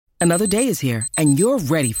Another day is here, and you're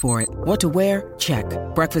ready for it. What to wear? Check.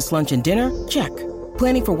 Breakfast, lunch, and dinner? Check.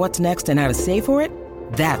 Planning for what's next and how to save for it?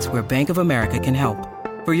 That's where Bank of America can help.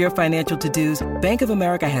 For your financial to-dos, Bank of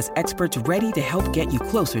America has experts ready to help get you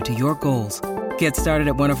closer to your goals. Get started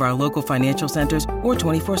at one of our local financial centers or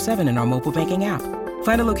 24/7 in our mobile banking app.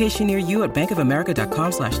 Find a location near you at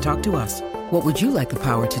bankofamerica.com/talktous. What would you like the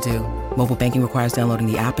power to do? Mobile banking requires downloading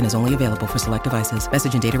the app and is only available for select devices.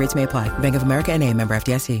 Message and data rates may apply. Bank of America N.A., member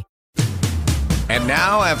FDIC. And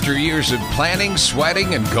now, after years of planning,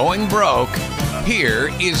 sweating, and going broke, here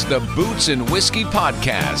is the Boots and Whiskey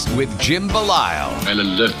Podcast with Jim Belisle. I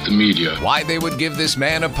left the media. Why they would give this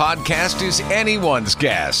man a podcast is anyone's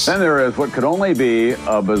guess. Then there is what could only be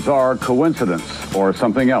a bizarre coincidence or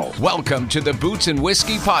something else. Welcome to the Boots and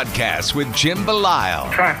Whiskey Podcast with Jim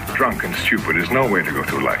Belisle. Fat, drunk, and stupid is no way to go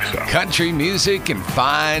through life, son. Country music and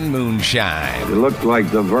fine moonshine. You look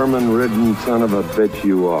like the vermin-ridden son of a bitch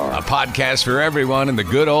you are. A podcast for everyone in the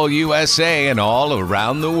good old USA and all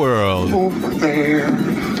around the world. Over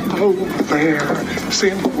there,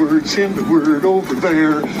 send the word over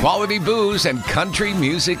there. Quality booze and country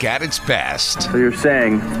music at its best. So you're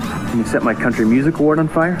saying you set my country music award on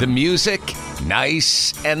fire? The music,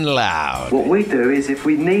 nice and loud. What we do is if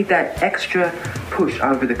we need that extra push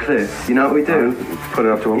over the cliff, you know what we do? Put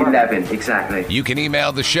it up to 11, exactly. You can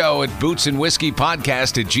email the show at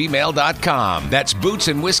bootsandwhiskeypodcast@gmail.com. That's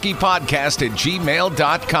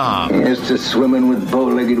bootsandwhiskeypodcast@gmail.com. Here's to swimming with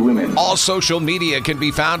bow-legged women. All social media can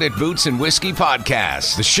be found at Boots and Whiskey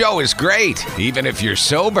Podcast. The show is great, even if you're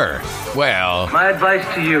sober. Well, My advice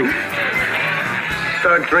to you,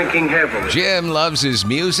 start drinking heavily. Jim loves his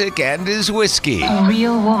music and his whiskey. A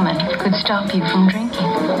real woman could stop you from drinking.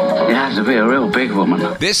 It has to be a real big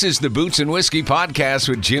woman. This is the Boots and Whiskey Podcast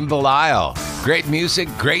with Jim Belisle. Great music,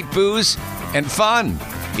 great booze, and fun,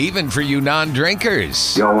 even for you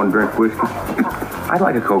non-drinkers. Y'all want to drink whiskey? I'd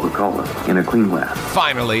like a Coca-Cola in a clean glass.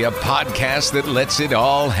 Finally, a podcast that lets it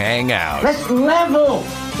all hang out. Let's level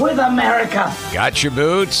with America. Got your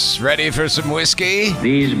boots? Ready for some whiskey?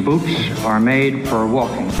 These boots are made for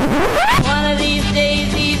walking. One of these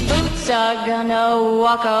days, these boots are gonna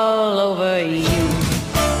walk all over you.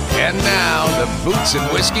 And now, the Boots and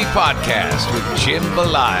Whiskey Podcast with Jim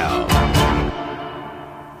Belisle.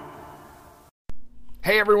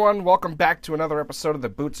 Hey everyone, welcome back to another episode of the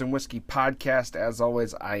Boots and Whiskey Podcast. As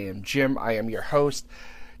always, I am Jim. I am your host.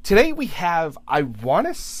 Today we have, I want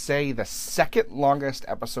to say, the second longest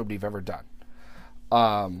episode we've ever done.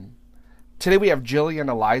 Today we have Jillian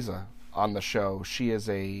Eliza on the show. She is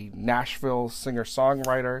a Nashville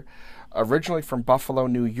singer-songwriter, originally from Buffalo,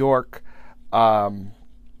 New York. I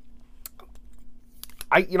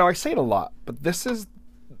say it a lot, but this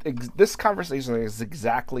conversation is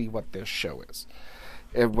exactly what this show is.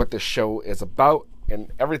 And what this show is about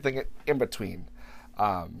and everything in between.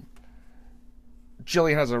 Jillian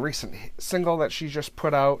has a recent single that she just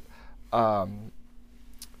put out.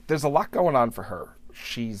 There's a lot going on for her.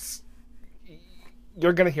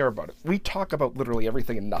 You're going to hear about it. We talk about literally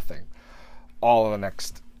everything and nothing all in the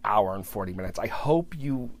next hour and 40 minutes. I hope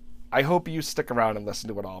you stick around and listen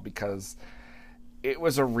to it all, because it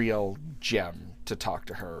was a real gem to talk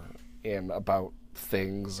to her about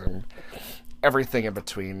things and everything in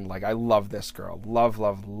between. Like, I love this girl.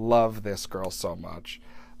 Love this girl so much.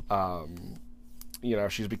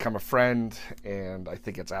 She's become a friend, and I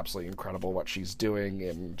think it's absolutely incredible what she's doing,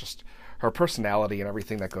 and just her personality and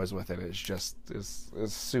everything that goes with it is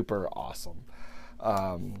super awesome.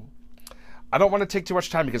 I don't want to take too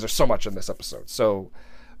much time because there's so much in this episode. So,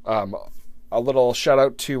 a little shout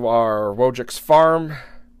out to our Wojcic's Farm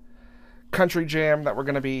Country Jam that we're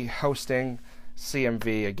going to be hosting.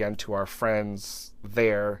 CMV, again, to our friends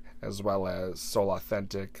there, as well as Soul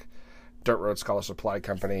Authentic, Dirt Road Scholar Supply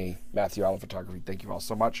Company, Matthew Allen Photography. Thank you all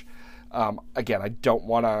so much. Again, I don't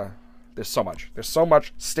want to... There's so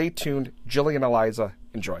much. Stay tuned. Jillian Eliza,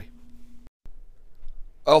 enjoy.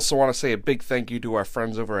 I also want to say a big thank you to our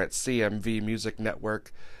friends over at CMV Music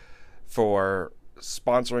Network for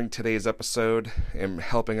sponsoring today's episode and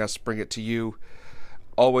helping us bring it to you.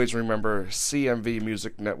 Always remember, CMV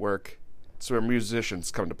Music Network. It's where musicians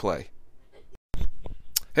come to play.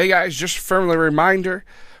 Hey guys, just a friendly reminder,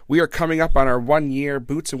 we are coming up on our 1-year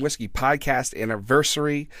Boots and Whiskey podcast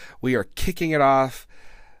anniversary. We are kicking it off.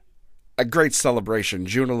 A great celebration,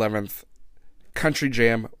 June 11th. Country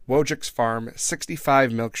Jam, Wojcic's Farm,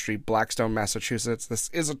 65 Milk Street, Blackstone, Massachusetts. This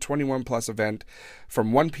is a 21-plus event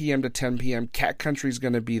from 1 p.m. to 10 p.m. Cat Country's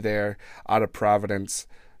going to be there out of Providence.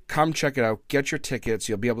 Come check it out. Get your tickets.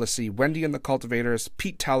 You'll be able to see Wendy and the Cultivators,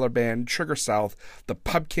 Pete Towler Band, Trigger South, the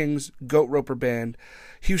Pub Kings, Goat Roper Band,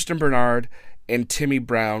 Houston Bernard, and Timmy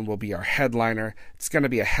Brown will be our headliner. It's going to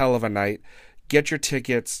be a hell of a night. Get your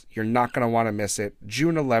tickets. You're not going to want to miss it.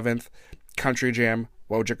 June 11th, Country Jam,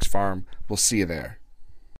 Wojcik's Farm. We'll see you there.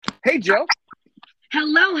 Hey, Jill.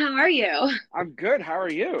 Hello, how are you? I'm good. How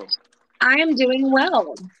are you? I am doing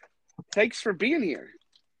well. Thanks for being here.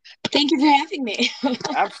 Thank you for having me.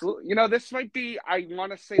 Absolutely. You know, this might be, I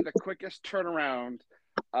want to say, the quickest turnaround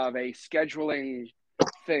of a scheduling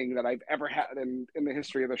thing that I've ever had in the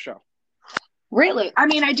history of the show. Really? I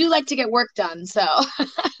mean, I do like to get work done, so.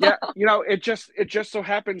 Yeah, you know, it just so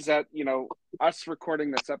happens that, you know, us recording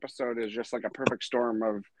this episode is just like a perfect storm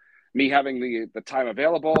of me having the time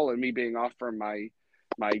available and me being off from my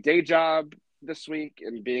day job this week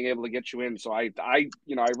and being able to get you in. So I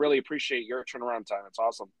really appreciate your turnaround time. It's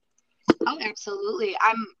awesome. Oh, absolutely.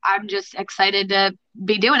 I'm just excited to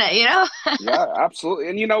be doing it, you know? Yeah, absolutely.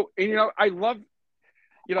 And you know, I love,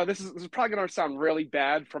 you know, this is probably going to sound really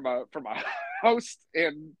bad from a host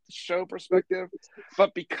and show perspective,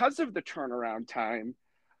 but because of the turnaround time,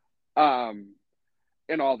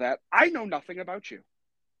 and all that, I know nothing about you.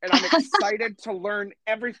 And I'm excited to learn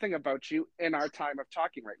everything about you in our time of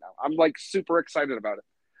talking right now. I'm like super excited about it.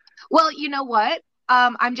 Well, you know what?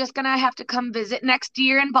 I'm just going to have to come visit next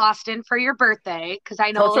year in Boston for your birthday because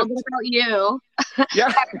I know a little bit about you. Yeah.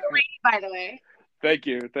 Happy birthday, by the way. Thank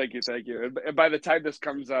you. And by the time this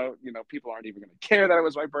comes out, you know, people aren't even going to care that it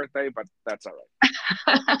was my birthday, but that's all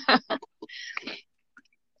right.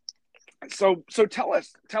 So tell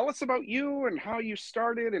us about you and how you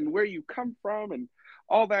started and where you come from and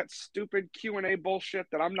all that stupid Q&A bullshit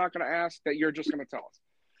that I'm not going to ask that you're just going to tell us.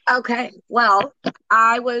 Okay. Well,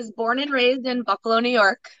 I was born and raised in Buffalo, New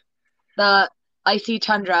York, the icy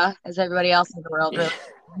tundra, as everybody else in the world really.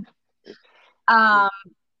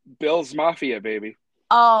 Bill's Mafia, baby.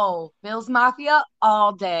 Oh, Bill's Mafia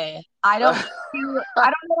all day. I don't know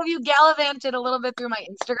if you gallivanted a little bit through my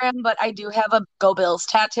Instagram, but I do have a Go Bills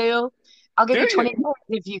tattoo. I'll give you 20 minutes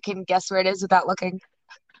if you can guess where it is without looking.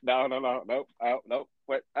 No.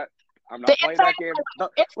 Wait, I'm not playing that game. No,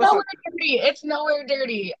 it's nowhere dirty. It's nowhere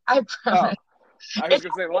dirty. I promise. Oh, I was going to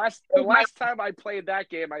say, the last time I played that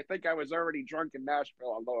game, I think I was already drunk in Nashville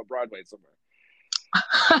on Lower Broadway somewhere.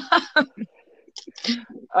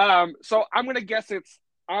 So I'm going to guess it's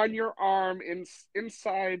on your arm,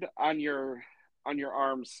 inside on your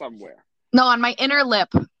arm somewhere. No, on my inner lip,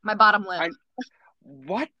 my bottom lip.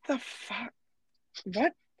 What the fuck?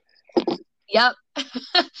 What? Yep.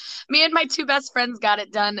 Me and my two best friends got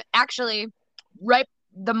it done. Actually, right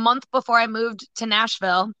the month before I moved to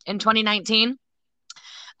Nashville in 2019,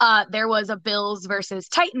 there was a Bills versus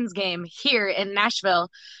Titans game here in Nashville.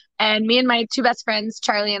 And me and my two best friends,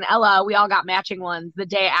 Charlie and Ella, we all got matching ones the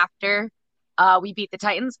day after we beat the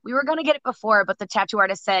Titans. We were going to get it before, but the tattoo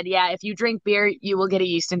artist said, yeah, if you drink beer, you will get a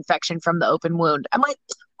yeast infection from the open wound. I'm like,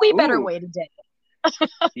 we better wait a day.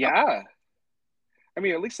 Yeah. I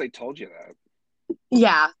mean, at least they told you that.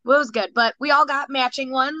 Yeah, it was good. But we all got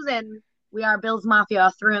matching ones, and we are Bills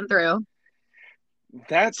Mafia through and through.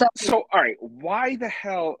 That's so all right. Why the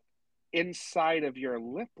hell inside of your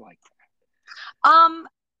lip like that?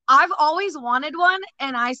 I've always wanted one,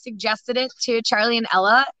 and I suggested it to Charlie and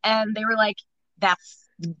Ella, and they were like, that's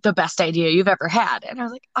the best idea you've ever had. And I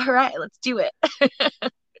was like, all right, let's do it.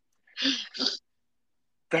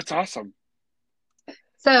 That's awesome.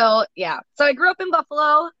 So, yeah. So I grew up in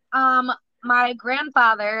Buffalo. My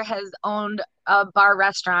grandfather has owned a bar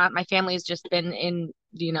restaurant. My family's just been in,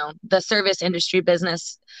 you know, the service industry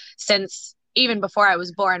business since even before I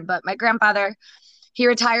was born. But my grandfather, he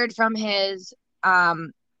retired from his,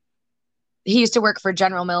 he used to work for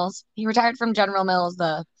General Mills. He retired from General Mills,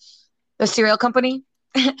 the cereal company.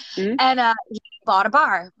 Mm-hmm. And he bought a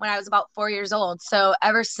bar when I was about 4 years old. So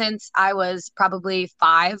ever since I was probably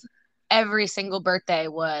 5, every single birthday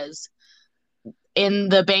was in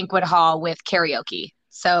the banquet hall with karaoke.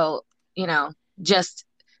 So, you know, just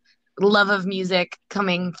love of music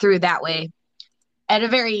coming through that way at a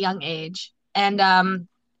very young age. And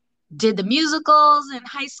did the musicals in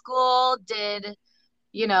high school, did,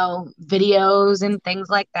 you know, videos and things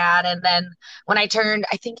like that. And then when I turned,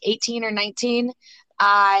 I think 18 or 19,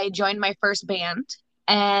 I joined my first band.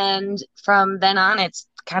 And from then on, it's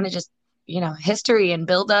kind of just, you know, history and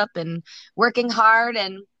build up and working hard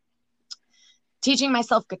and teaching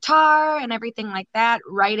myself guitar and everything like that,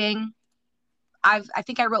 writing. I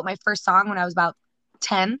think I wrote my first song when I was about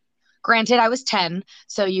 10. Granted, I was 10,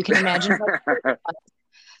 so you can imagine.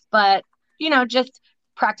 But, you know, just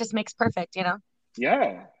practice makes perfect, you know?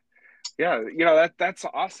 Yeah. Yeah. You know, that's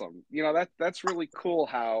awesome. You know, that's really cool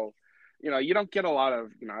how, you know, you don't get a lot of,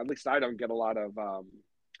 you know, at least I don't get a lot of,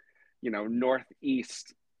 you know,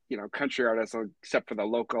 Northeast, country artists except for the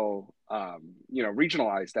local,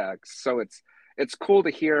 regionalized acts. So it's cool to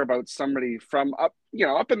hear about somebody from up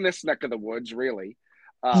in this neck of the woods, really,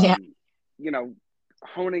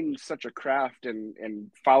 honing such a craft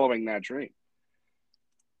and following that dream.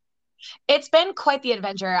 It's been quite the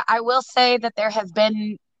adventure. I will say that there have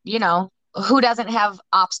been, who doesn't have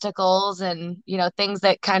obstacles and, things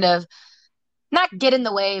that kind of not get in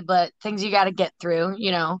the way, but things you got to get through,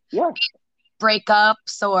 Yeah.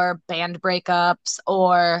 breakups or band breakups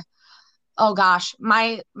or, oh gosh,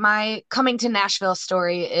 my coming to Nashville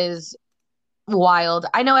story is wild.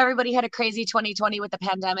 I know everybody had a crazy 2020 with the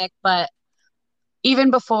pandemic, but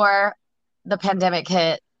even before the pandemic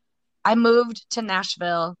hit, I moved to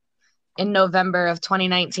Nashville in November of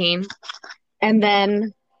 2019. And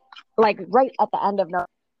then right at the end of November,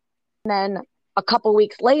 and then a couple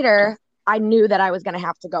weeks later, I knew that I was going to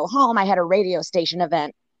have to go home. I had a radio station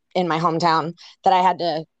event in my hometown that I had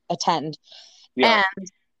to attend. Yeah. And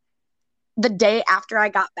the day after I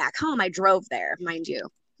got back home, I drove there, mind you.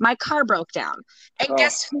 My car broke down. And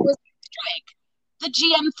guess who was on strike? The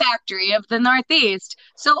GM factory of the Northeast.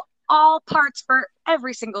 So all parts for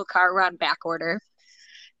every single car were on back order.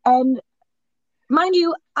 And mind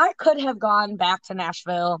you, I could have gone back to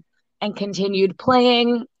Nashville and continued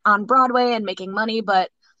playing on Broadway and making money, but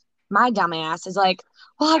my dumb ass is like,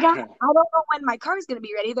 well, I don't know when my car is going to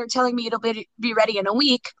be ready. They're telling me it'll be ready in a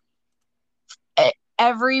week.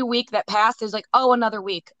 Every week that passed is like, oh, another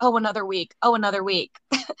week. Oh, another week. Oh, another week.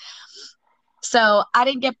 So I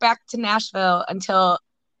didn't get back to Nashville until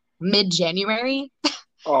mid-January.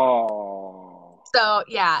 Oh. So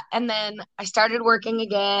yeah. And then I started working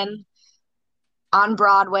again on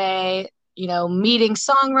Broadway, meeting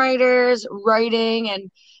songwriters, writing, and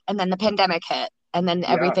then the pandemic hit. And then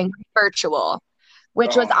everything was virtual,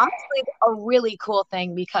 which was honestly a really cool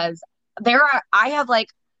thing because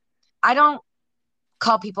I don't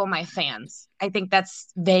call people my fans. I think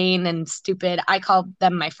that's vain and stupid. I call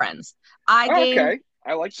them my friends. I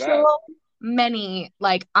like that. So many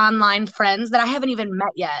online friends that I haven't even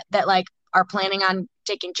met yet that are planning on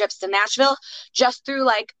taking trips to Nashville just through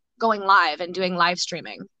going live and doing live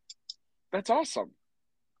streaming. That's awesome.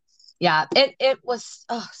 Yeah, it was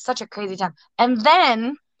such a crazy time. And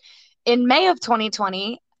then in May of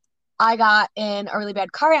 2020, I got in a really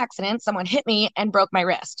bad car accident. Someone hit me and broke my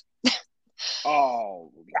wrist.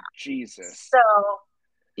 Oh, yeah. Jesus. So,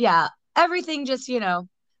 yeah, everything just,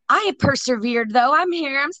 I persevered, though. I'm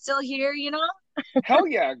here. I'm still here, Hell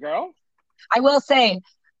yeah, girl. I will say,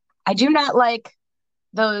 I do not like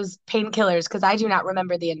those painkillers because I do not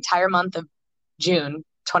remember the entire month of June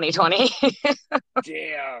 2020.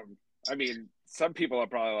 Damn. I mean, some people are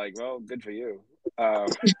probably like, well, good for you.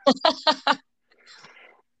 But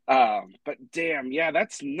damn, yeah,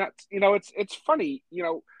 that's nuts. It's funny,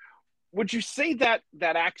 would you say that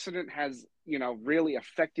accident has, really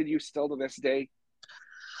affected you still to this day?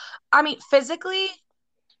 I mean, physically,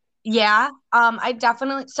 yeah.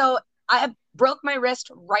 I broke my wrist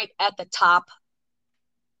right at the top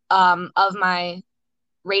of my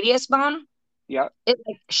radius bone. Yeah. It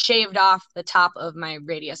shaved off the top of my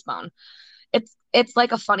radius bone. It's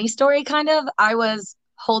like a funny story, kind of. I was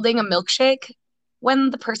holding a milkshake when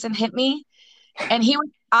the person hit me, and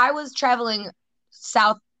I was traveling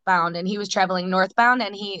southbound and he was traveling northbound,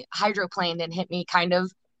 and he hydroplaned and hit me kind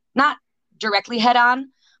of not directly head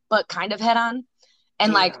on, but kind of head on,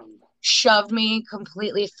 and shoved me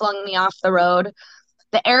completely, flung me off the road.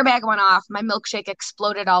 The airbag went off. My milkshake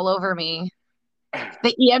exploded all over me.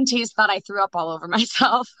 The EMTs thought I threw up all over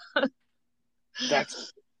myself.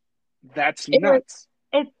 That's nuts.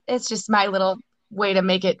 It's just my little way to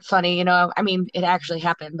make it funny, I mean, it actually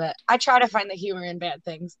happened, but I try to find the humor in bad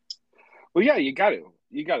things. Well, yeah, you got to,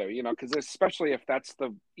 because especially if that's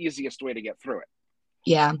the easiest way to get through it.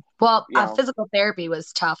 Yeah. Well, physical therapy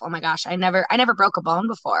was tough. Oh my gosh. I never broke a bone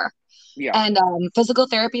before. Yeah. And physical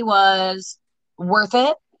therapy was worth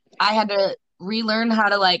it. I had to relearn how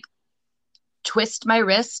to twist my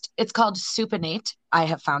wrist. It's called supinate, I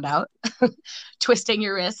have found out. Twisting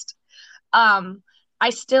your wrist. I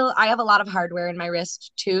have a lot of hardware in my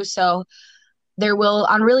wrist too. So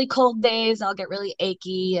on really cold days, I'll get really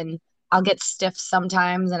achy and I'll get stiff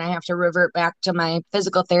sometimes, and I have to revert back to my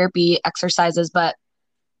physical therapy exercises. But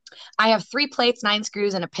I have 3 plates, 9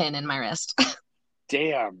 screws, and a pin in my wrist.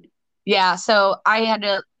 Damn. Yeah. So I had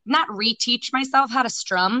to not reteach myself how to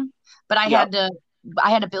strum, but I had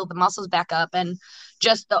to build the muscles back up, and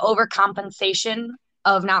just the overcompensation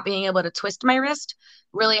of not being able to twist my wrist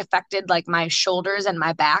really affected my shoulders and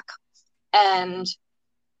my back. And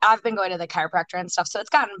I've been going to the chiropractor and stuff, so it's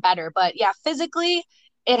gotten better. But yeah, physically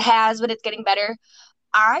it has, but it's getting better.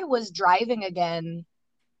 I was driving again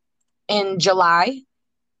in July,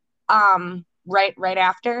 right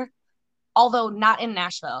after, although not in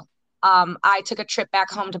Nashville. I took a trip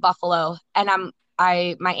back home to Buffalo, and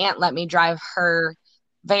my aunt let me drive her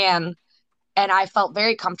van, and I felt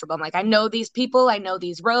very comfortable. I'm like, I know these people, I know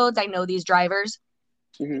these roads, I know these drivers.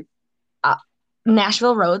 Mm-hmm.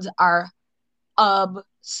 Nashville roads are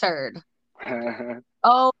absurd.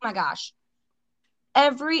 Oh my gosh.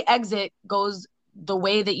 Every exit goes the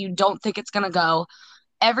way that you don't think it's going to go.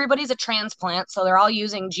 Everybody's a transplant, so they're all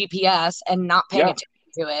using GPS and not paying attention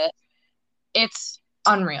to it. It's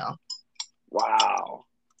unreal. Wow.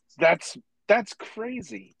 That's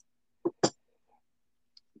crazy.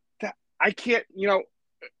 That I can't,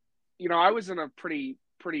 I was in a pretty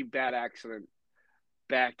bad accident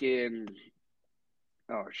back in,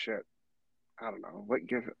 oh shit, I don't know, what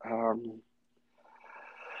give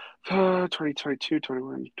 2022,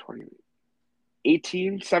 21, 20,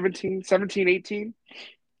 18, 17, 18,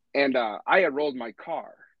 and I had rolled my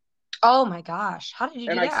car. Oh my gosh, how did you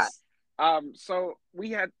do that? So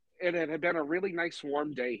it had been a really nice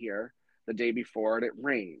warm day here the day before, and it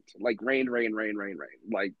rained, like rain,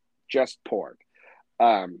 like just poured.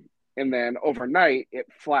 And then overnight it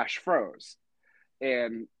flash froze,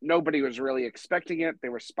 and nobody was really expecting it.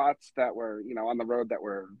 There were spots that were, on the road that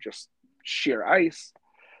were just sheer ice.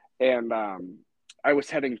 And I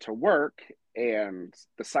was heading to work, and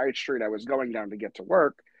the side street I was going down to get to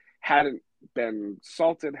work hadn't been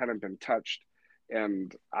salted, hadn't been touched.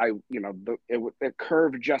 And it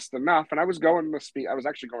curved just enough. And I was going the speed. I was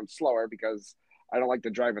actually going slower because I don't like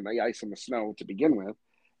to drive in the ice and the snow to begin with.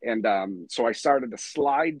 And so I started to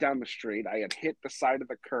slide down the street. I had hit the side of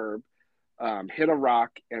the curb, hit a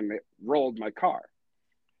rock, and it rolled my car.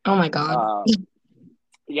 Oh my God.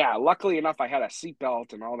 Yeah, luckily enough, I had a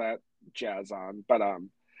seatbelt and all that jazz on. But,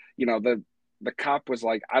 the cop was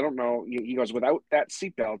like, I don't know. He goes, without that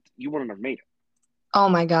seatbelt, you wouldn't have made it. Oh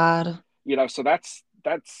my God. So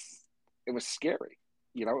it was scary.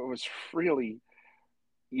 It was really,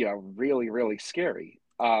 really, really scary.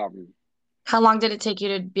 How long did it take you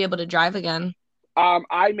to be able to drive again?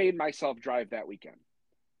 I made myself drive that weekend.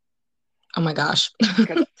 Oh my gosh.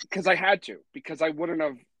 because I had to, because I wouldn't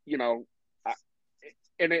have,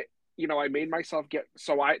 I made myself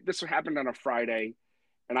this happened on a Friday,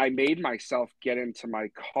 and I made myself get into my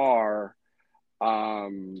car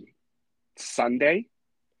Sunday.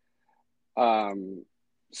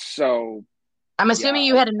 So I'm assuming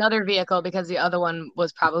you had another vehicle because the other one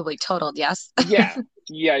was probably totaled. Yes. Yeah.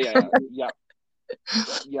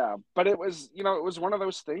 But it was, it was one of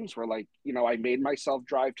those things where, like, I made myself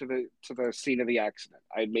drive to the scene of the accident.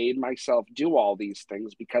 I made myself do all these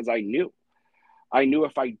things because I knew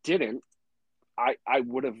if I didn't, I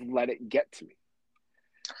would have let it get to me.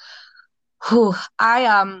 Whew.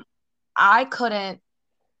 I couldn't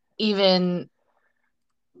even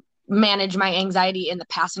manage my anxiety in the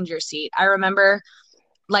passenger seat. I remember,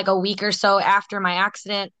 like, a week or so after my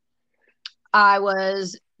accident, I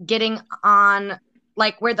was getting on,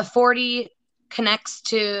 like, where the 40 connects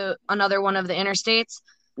to another one of the interstates,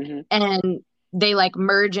 mm-hmm. and they, like,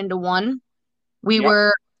 merge into one. We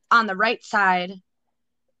were on the right side,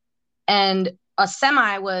 and a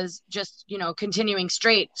semi was just, continuing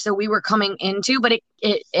straight. So we were coming into, but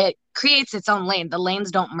it creates its own lane. The lanes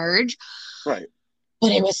don't merge. Right.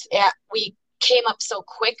 But it was, we came up so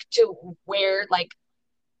quick to where, like,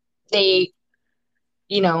 they,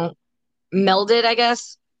 melded, I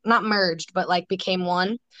guess, not merged, but, like, became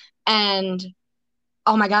one. And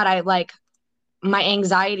oh my God, my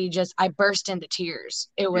anxiety I burst into tears.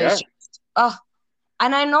 It was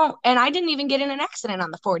and I know, and I didn't even get in an accident on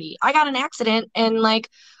the 40. I got an accident in, like,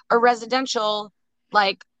 a residential,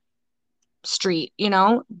 like, street,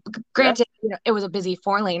 granted, it was a busy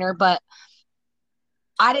 4-laner, but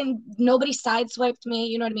nobody sideswiped me.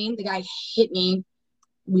 You know what I mean? The guy hit me.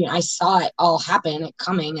 I saw it all happen, it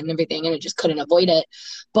coming and everything, and I just couldn't avoid it.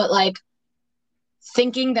 But, like,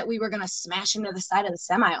 thinking that we were going to smash into the side of the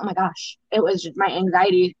semi, oh my gosh, it was just, my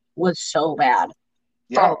anxiety was so bad.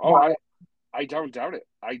 Yeah. I don't doubt it.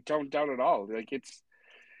 I don't doubt it at all. Like,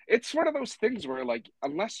 it's one of those things where, like,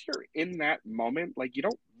 unless you're in that moment, like, you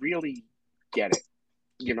don't really get it.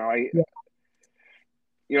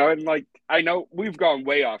 And, like, I know we've gone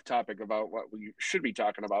way off topic about what we should be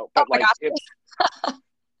talking about, but it's,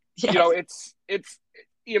 yes. It's,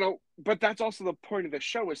 but that's also the point of the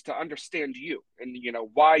show, is to understand you and,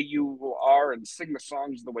 why you are and sing the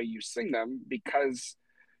songs the way you sing them, because,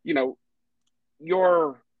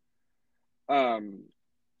 your,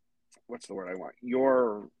 what's the word I want?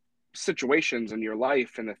 Your situations in your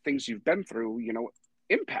life and the things you've been through,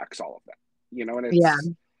 impacts all of that. and it's,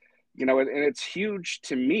 and it's huge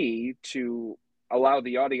to me to allow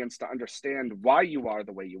the audience to understand why you are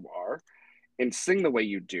the way you are and sing the way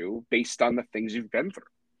you do based on the things you've been through.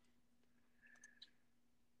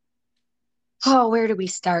 Oh, where do we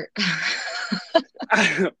start?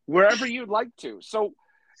 Wherever you'd like to. So,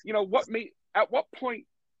 at what point,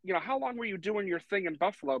 how long were you doing your thing in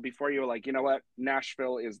Buffalo before you were like, you know what,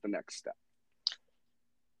 Nashville is the next step?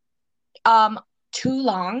 Too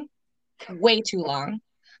long, way too long.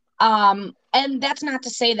 And that's not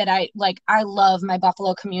to say that I love my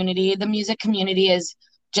Buffalo community. The music community is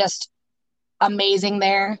just amazing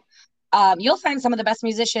there. You'll find some of the best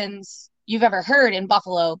musicians you've ever heard in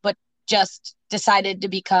Buffalo, but just decided to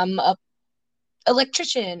become a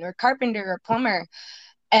electrician or carpenter or plumber.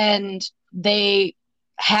 And they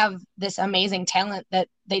have this amazing talent that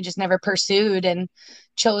they just never pursued and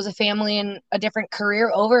chose a family and a different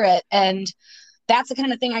career over it. And that's the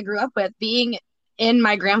kind of thing I grew up with, being in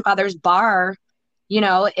my grandfather's bar.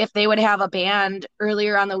 If they would have a band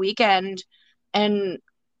earlier on the weekend and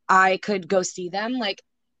I could go see them, like,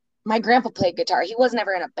 my grandpa played guitar. He was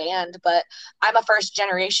never in a band, but I'm a first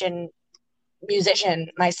generation musician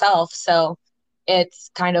myself. So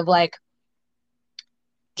it's kind of like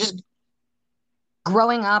just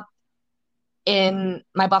growing up in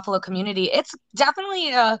my Buffalo community. It's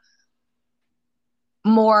definitely a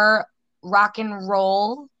more rock and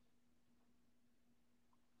roll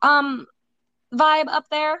vibe up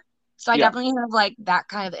there. So I definitely have like that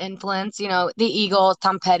kind of influence, the Eagles,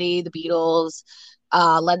 Tom Petty, the Beatles,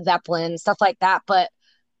 Led Zeppelin, stuff like that. But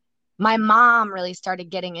my mom really started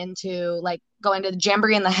getting into like going to the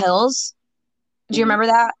Jamboree in the Hills. Do you remember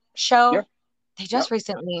that show? Yeah. They just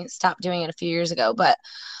recently stopped doing it a few years ago, but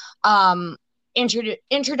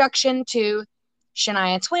introduction to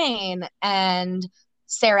Shania Twain and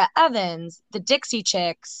Sarah Evans, the Dixie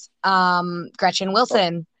Chicks, Gretchen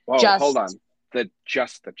Wilson. Whoa, hold on.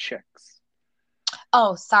 Just the Chicks.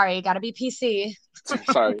 Oh, sorry. Got to be PC.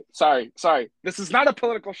 Sorry. This is not a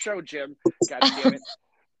political show, Jim. God damn it.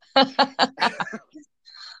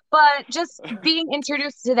 But just being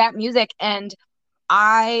introduced to that music, and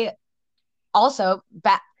I also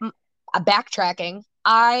backtracking.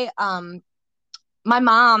 My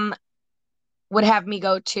mom would have me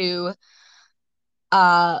go to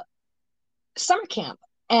summer camp,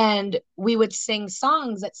 and we would sing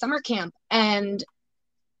songs at summer camp, and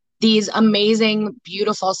these amazing,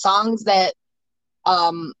 beautiful songs that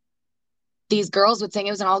these girls would sing.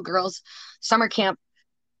 It was an all girls summer camp,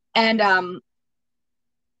 and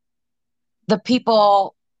the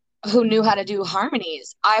people who knew how to do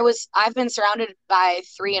harmonies, I've been surrounded by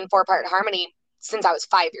 3 and 4 part harmony since I was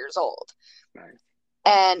 5 years old. Nice.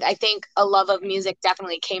 And I think a love of music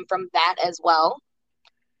definitely came from that as well.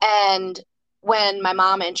 And when my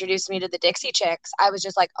mom introduced me to the Dixie Chicks, I was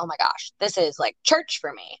just like, oh my gosh, this is like church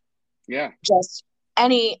for me. Yeah. Just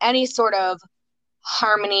any sort of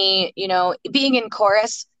harmony, being in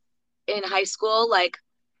chorus in high school, like,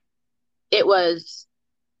 it was,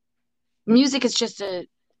 music is just a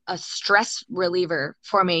stress reliever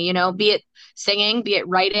for me, be it singing, be it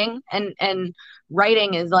writing, and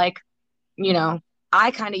writing is like,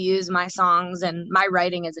 I kind of use my songs and my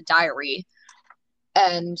writing as a diary,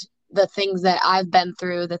 and the things that I've been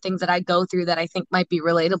through, the things that I go through that I think might be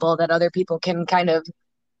relatable, that other people can kind of,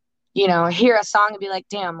 hear a song and be like,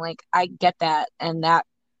 damn, like, I get that. And that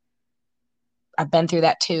I've been through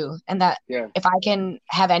that too. And that if I can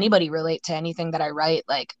have anybody relate to anything that I write,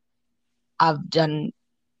 like, I've done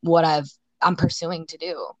what I'm pursuing to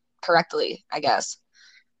do correctly, I guess.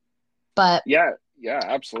 But yeah,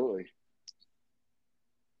 absolutely.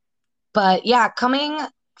 But yeah, coming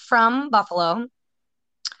from Buffalo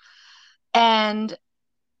and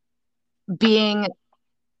being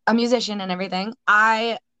a musician and everything,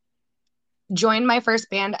 I joined my first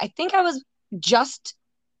band. I think I was just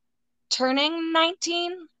turning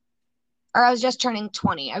 19, or I was just turning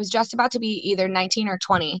 20. I was just about to be either 19 or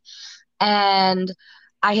 20. And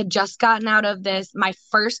I had just gotten out of my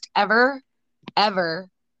first ever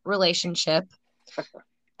relationship.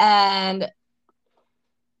 And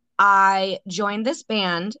I joined this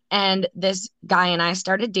band, and this guy and I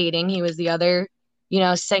started dating. He was the other,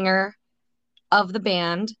 singer of the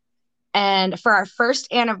band. And for our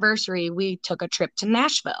first anniversary, we took a trip to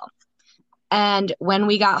Nashville. And when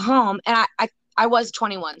we got home, and I was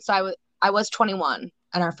 21. So I was 21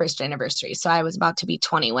 on our first anniversary. So I was about to be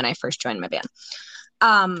 20 when I first joined my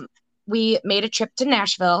band. We made a trip to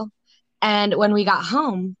Nashville. And when we got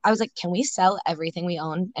home, I was like, can we sell everything we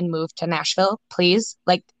own and move to Nashville, please?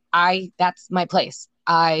 Like, that's my place.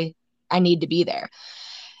 I need to be there.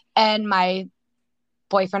 And my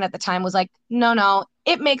boyfriend at the time was like, no,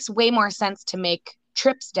 it makes way more sense to make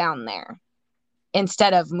trips down there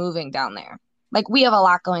instead of moving down there. Like, we have a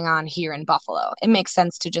lot going on here in Buffalo. It makes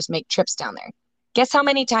sense to just make trips down there. Guess how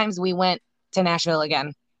many times we went to Nashville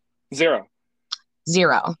again? 0.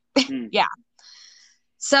 Yeah.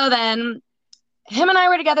 So then him and I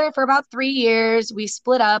were together for about 3 years. We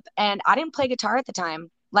split up, and I didn't play guitar at the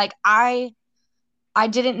time. Like, I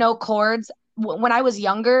didn't know chords. When I was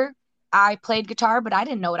younger, I played guitar, but I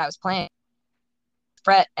didn't know what I was playing.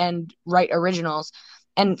 Fret and write originals.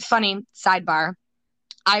 And funny sidebar,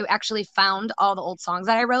 I actually found all the old songs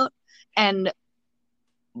that I wrote and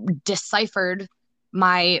deciphered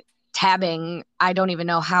my tabbing. I don't even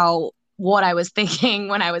know what I was thinking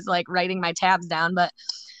when I was like writing my tabs down, but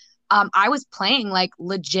I was playing like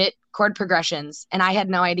legit chord progressions, and I had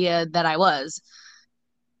no idea that I was.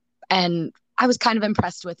 And I was kind of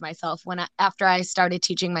impressed with myself after I started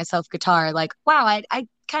teaching myself guitar, like, wow, I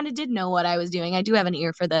kind of did know what I was doing. I do have an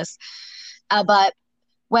ear for this. But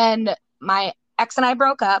when my ex and I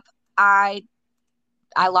broke up, I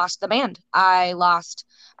lost the band. I lost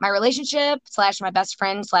my relationship / my best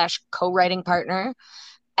friend / co-writing partner.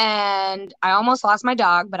 And I almost lost my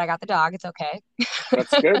dog, but I got the dog. It's okay.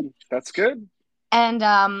 That's good. And,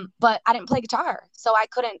 but I didn't play guitar, so I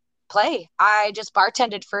couldn't play. I just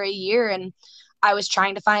bartended for a year, and I was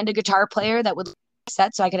trying to find a guitar player that would learn my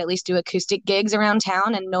set so I could at least do acoustic gigs around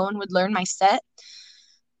town, and no one would learn my set.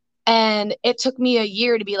 And it took me a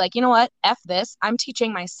year to be like, you know what? F this. I'm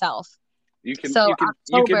teaching myself. You can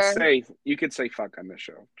say fuck on this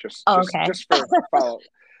show.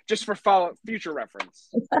 Just for follow future reference.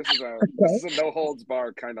 This is a no holds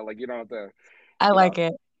bar kind of, like, you don't have to. I like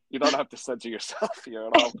it. You don't have to censor yourself here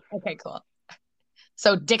at all. Okay, cool.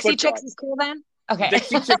 So Dixie Chicks is cool then? Okay.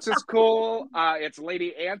 Dixie Chicks is cool. It's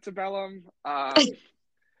Lady Antebellum.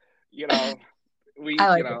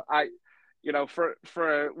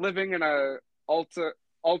 For living in a ultra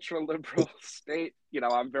liberal state,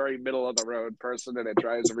 I'm very middle of the road person, and it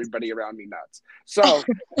drives everybody around me nuts. So,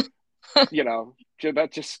 that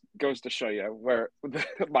just goes to show you where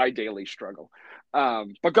my daily struggle.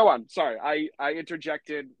 But go on. Sorry, I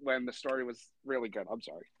interjected when the story was really good. I'm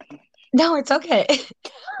sorry. No, it's okay.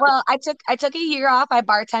 Well, I took a year off. I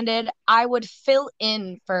bartended. I would fill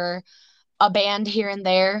in for a band here and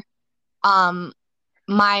there.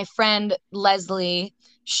 My friend Leslie,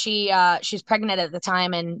 she's pregnant at the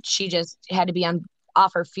time, and she just had to be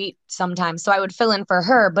off her feet sometimes. So I would fill in for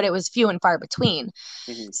her, but it was few and far between.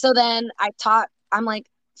 Mm-hmm. So then I'm like,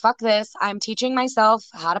 fuck this. I'm teaching myself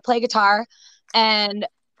how to play guitar, and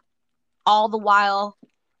all the while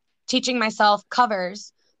teaching myself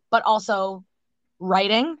covers, but also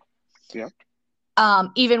writing. Yeah.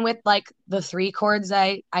 Even with like the 3 chords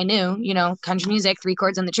I knew, country music, 3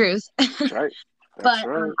 chords and the truth. That's right. But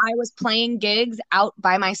I was playing gigs out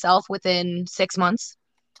by myself within 6 months.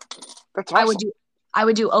 That's awesome. I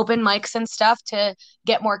would do open mics and stuff to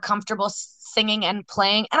get more comfortable singing and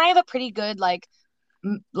playing. And I have a pretty good like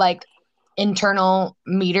internal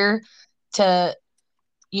meter to,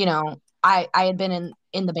 I had been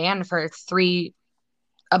in the band for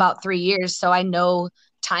about 3 years, so I know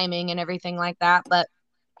timing and everything like that. But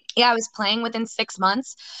yeah, I was playing within 6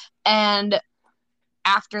 months, and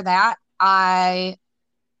after that I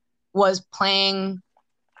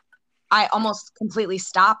almost completely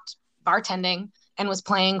stopped bartending and was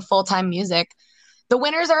playing full-time music. The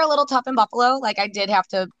winters are a little tough in Buffalo. Like, I did have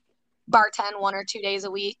to bartend 1 or 2 days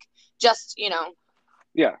a week, just,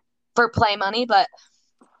 yeah, for play money. But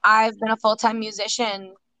I've been a full-time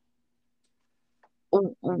musician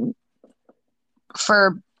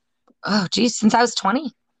for since I was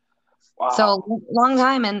 20. Wow. So long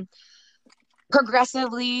time, and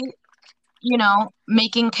progressively,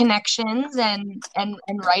 making connections and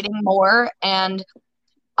writing more, and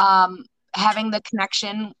having the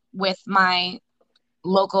connection with my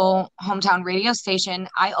local hometown radio station.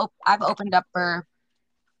 I've opened up for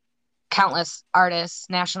countless artists,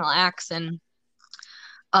 national acts, and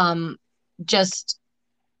just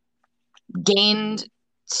gained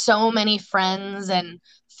so many friends and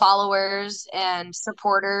followers and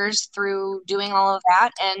supporters through doing all of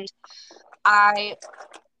that. And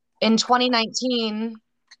in 2019,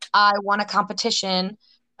 I won a competition,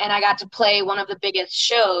 and I got to play one of the biggest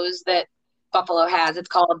shows that Buffalo has. It's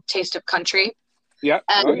called Taste of Country. Yeah.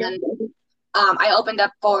 And I opened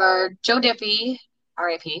up for Joe Diffie,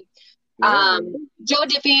 R.I.P. Joe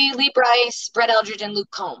Diffie, Lee Brice, Brett Eldridge, and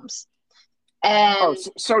Luke Combs. And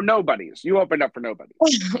so nobodies. You opened up for nobodies.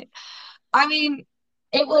 I mean,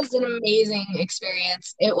 it was an amazing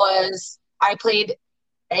experience. I played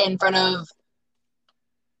in front of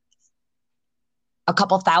a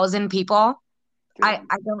couple thousand people. I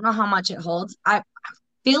don't know how much it holds. I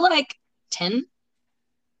feel like 10,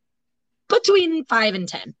 between 5 and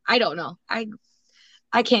 10. I don't know. I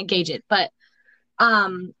can't gauge it, but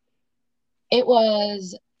it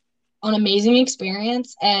was an amazing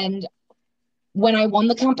experience. And when I won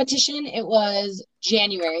the competition, it was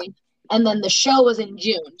January, and then the show was in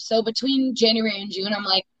June. So between January and June, I'm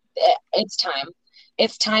like, it's time.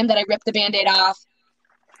 It's time that I rip the Band-Aid off,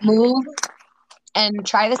 move, and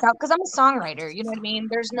try this out, because I'm a songwriter. You know what I mean?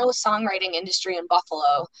 There's no songwriting industry in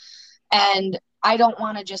Buffalo, and I don't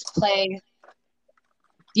want to just play,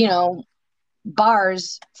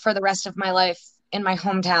 bars for the rest of my life in my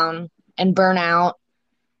hometown and burn out,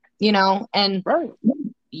 and right.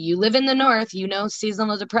 You live in the North,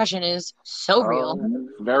 seasonal depression is so real.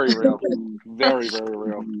 Very real. Very, very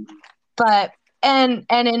real. But, and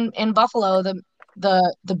in Buffalo,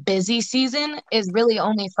 the busy season is really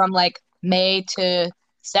only from like May to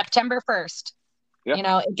September 1st.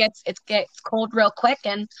 Yep. It gets cold real quick,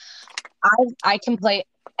 and I can play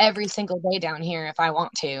every single day down here if I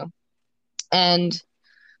want to. And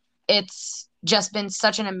it's just been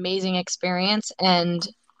such an amazing experience. And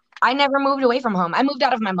I never moved away from home. I moved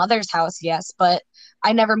out of my mother's house, yes, but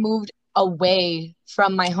I never moved away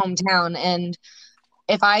from my hometown. And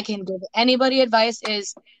if I can give anybody advice,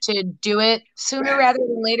 is to do it sooner rather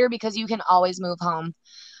than later, because you can always move home.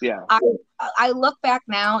 Yeah. I look back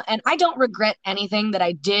now and I don't regret anything that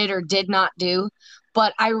I did or did not do,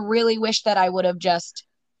 but I really wish that I would have just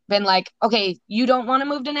been like, okay, you don't want to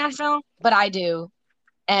move to Nashville, but I do.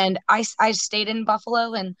 And I stayed in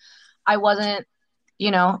Buffalo, and I wasn't,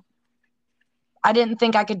 I didn't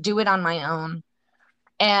think I could do it on my own.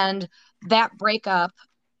 And that breakup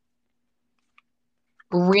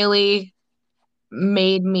really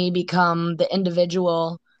made me become the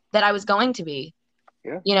individual that I was going to be.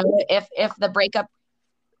 Yeah. If the breakup,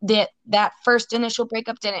 that first initial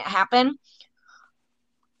breakup didn't happen,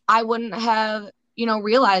 I wouldn't have,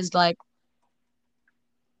 realized like,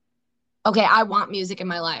 okay, I want music in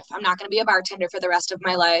my life. I'm not going to be a bartender for the rest of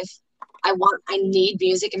my life. I need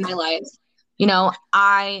music in my life.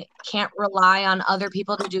 I can't rely on other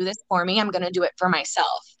people to do this for me. I'm going to do it for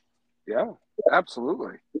myself. Yeah,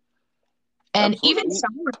 absolutely. And even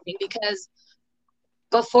songwriting, because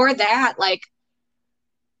before that, like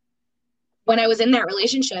when I was in that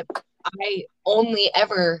relationship, I only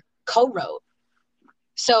ever co-wrote.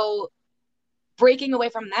 So breaking away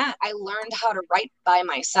from that, I learned how to write by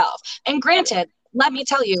myself. And granted, let me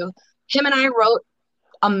tell you, him and I wrote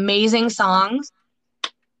amazing songs,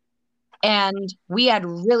 and we had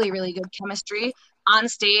really, really good chemistry on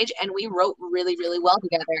stage, and we wrote really, really well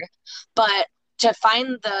together. But to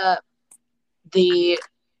find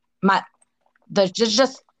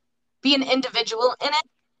just be an individual in it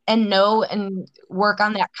and know and work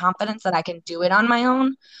on that confidence that I can do it on my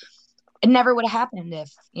own, it never would have happened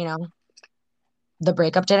if, the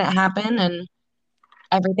breakup didn't happen and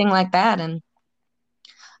everything like that. And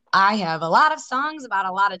I have a lot of songs about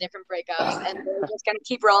a lot of different breakups, and they're just going to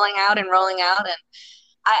keep rolling out. And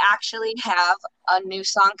I actually have a new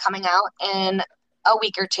song coming out in a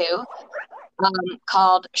week or two,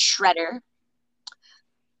 called Shredder.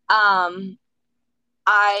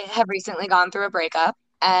 I have recently gone through a breakup,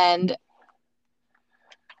 and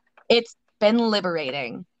it's been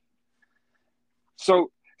liberating.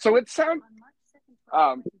 So it sounds,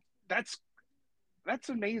 that's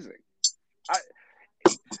amazing.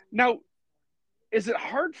 Now, was it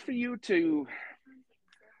hard for you to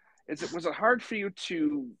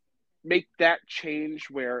make that change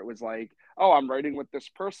where it was like, oh, I'm writing with this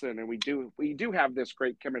person and we do have this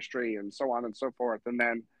great chemistry and so on and so forth, and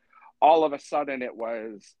then all of a sudden it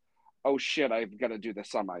was, oh shit, I've got to do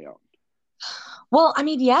this on my own? Well, I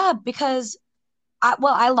mean, yeah, because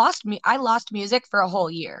I lost music for a whole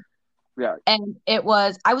year. Yeah. And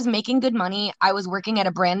I was making good money. I was working at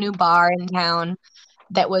a brand new bar in town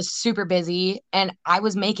that was super busy, and I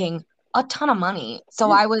was making a ton of money.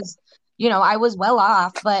 So I was well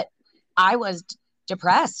off, but I was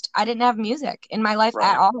depressed. I didn't have music in my life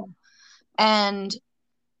at all. And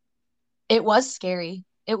it was scary.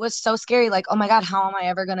 It was so scary. Like, oh my God, how am I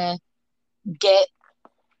ever going to get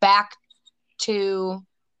back to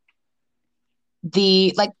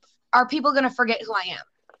are people going to forget who I am?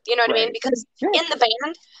 You know what I mean? Because in the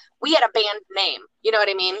band, we had a band name. You know what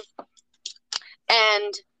I mean?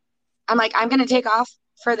 And I'm like, I'm going to take off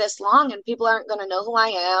for this long, and people aren't going to know who I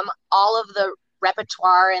am. All of the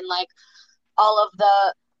repertoire and like all of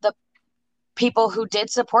the people who did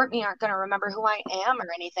support me aren't going to remember who I am or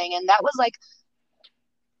anything. And that was like,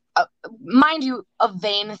 mind you, a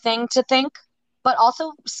vain thing to think. but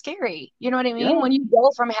also scary. You know what I mean? Yeah. When you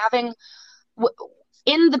go from having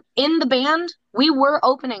in the band, we were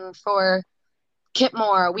opening for Kip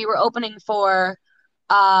Moore, we were opening for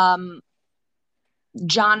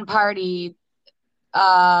John Party,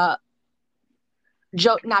 not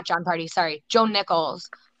John Party, sorry, Joe Nichols.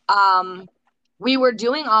 We were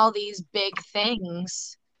doing all these big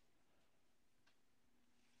things,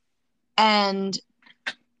 and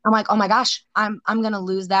I'm like, oh my gosh, I'm gonna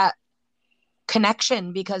lose that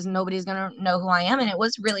connection because nobody's gonna know who I am. And it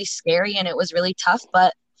was really scary and it was really tough,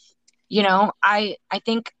 but you know, I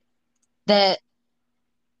think that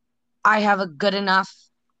I have a good enough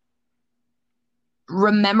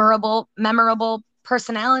memorable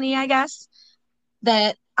personality, I guess,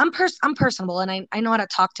 that I'm personable, and I know how to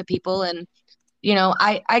talk to people, and you know,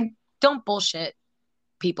 I don't bullshit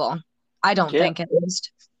people. I don't think, at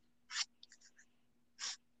least.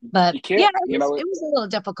 But yeah, it was a little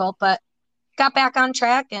difficult, but got back on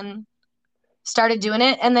track and started doing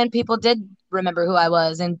it, and then people did remember who I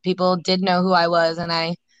was, and people did know who I was, and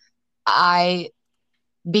I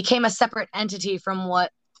became a separate entity from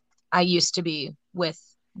what I used to be with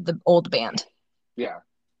the old band. Yeah.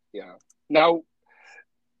 Now,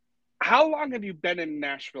 how long have you been in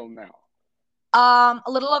Nashville now? A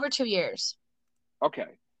little over 2 years.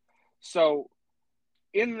 Okay. So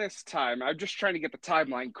in this time, I'm just trying to get the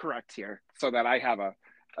timeline correct here so that I have a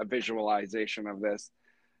visualization of this.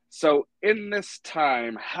 So in this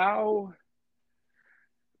time,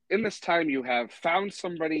 you have found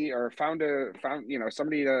somebody or found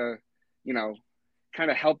somebody to, kind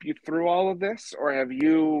of help you through all of this, or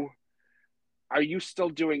are you still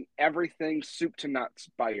doing everything soup to nuts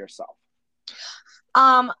by yourself?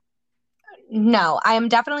 No, I am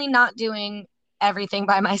definitely not doing everything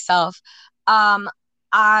by myself.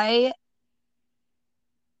 I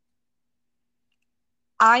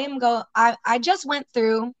just went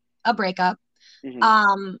through a breakup.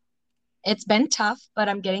 Mm-hmm. It's been tough, but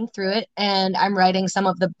I'm getting through it, and I'm writing some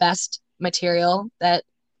of the best material that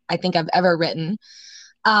I think I've ever written.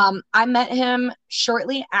 I met him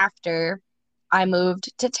shortly after I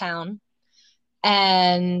moved to town,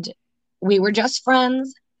 and we were just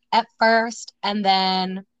friends at first, and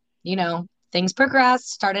then, things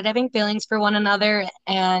progressed, started having feelings for one another,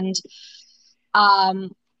 and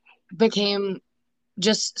became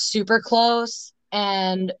just super close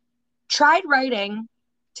and tried writing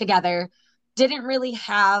together. Didn't really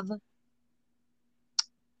have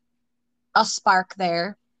a spark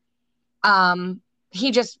there.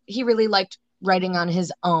 He really liked writing on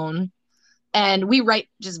his own, and we write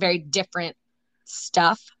just very different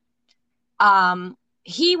stuff.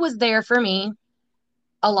 He was there for me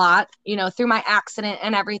a lot, through my accident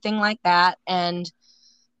and everything like that, and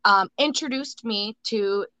introduced me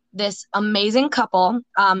to this amazing couple,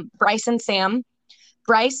 Bryce and Sam.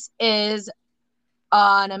 Bryce is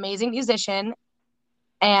an amazing musician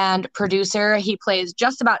and producer. He plays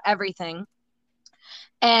just about everything.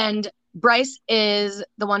 And Bryce is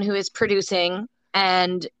the one who is producing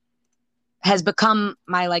and has become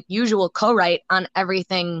my usual co-write on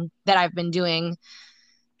everything that I've been doing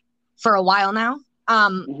for a while now.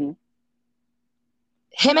 Mm-hmm.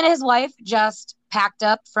 Him and his wife just packed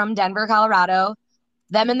up from Denver, Colorado,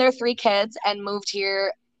 them and their 3 kids, and moved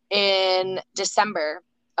here in December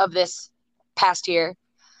of this past year.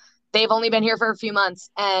 They've only been here for a few months,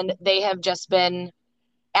 and they have just been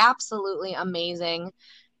absolutely amazing.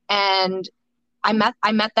 And I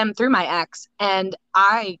met them through my ex, and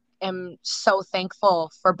I am so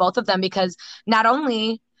thankful for both of them, because not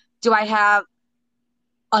only do I have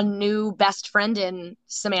a new best friend in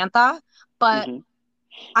Samantha, but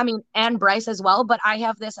mm-hmm. And Bryce as well, but I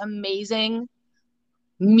have this amazing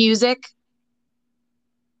music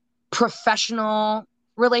professional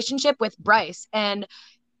relationship with Bryce, and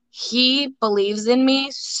he believes in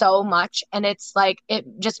me so much, and it's it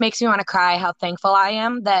just makes me want to cry how thankful I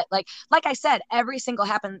am that like I said, every single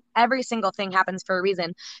thing happens for a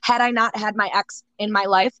reason. Had I not had my ex in my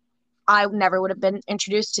life, I never would have been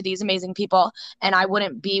introduced to these amazing people, and I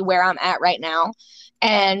wouldn't be where I'm at right now.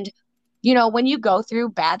 And when you go through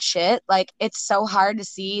bad shit, it's so hard to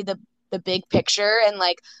see the big picture and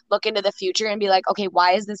look into the future and be like, okay,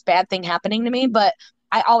 why is this bad thing happening to me? But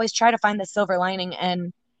I always try to find the silver lining,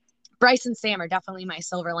 and Bryce and Sam are definitely my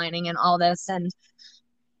silver lining in all this. And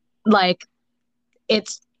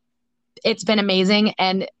it's been amazing.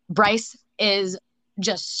 And Bryce is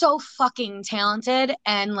just so fucking talented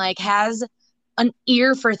and has an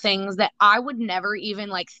ear for things that I would never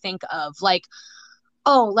even think of.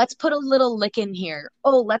 Oh, let's put a little lick in here.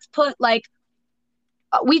 Oh, let's put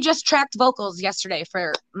we just tracked vocals yesterday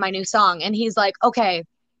for my new song, and he's like, okay,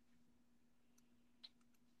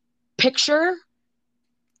 picture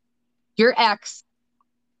your ex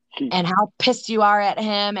and how pissed you are at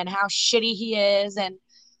him and how shitty he is. And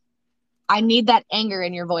I need that anger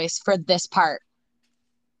in your voice for this part.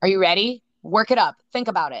 Are you ready? Work it up. Think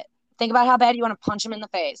about it. Think about how bad you want to punch him in the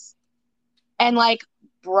face. And like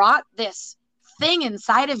brought this thing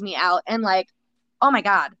inside of me out. And like, oh my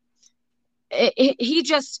God, he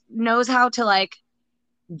just knows how to like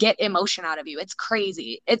get emotion out of you. It's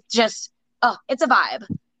crazy. It's just, it's a vibe,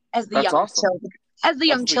 as the That's young awesome. children, as the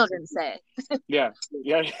young children say. Yeah.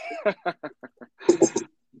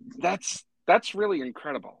 That's really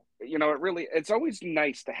incredible. You know, it's always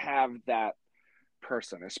nice to have that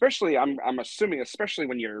person, especially I'm assuming, especially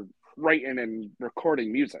when you're writing and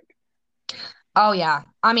recording music. Oh yeah.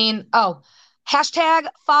 I mean, hashtag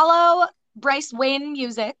follow Bryce Wayne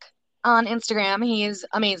Music on Instagram. He's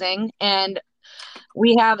amazing. And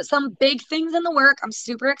we have some big things in the work. I'm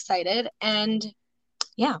super excited. And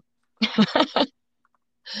yeah.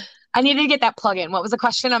 I needed to get that plug in. What was the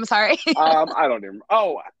question? I'm sorry. I don't even.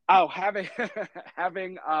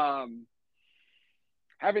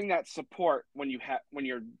 Having that support when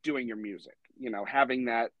you're doing your music, you know, having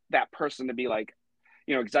that person to be like,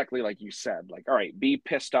 you know, exactly like you said, like, all right, be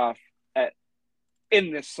pissed off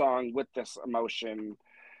in this song with this emotion,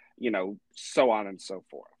 you know, so on and so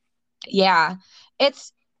forth. Yeah.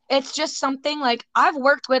 It's just something like I've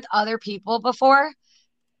worked with other people before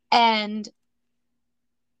and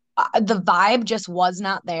the vibe just was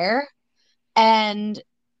not there. And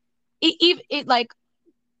it like,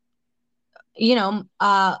 you know,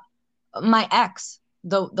 my ex,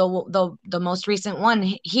 the most recent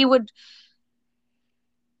one, he would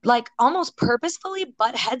like almost purposefully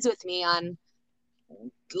butt heads with me on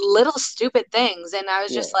little stupid things. And I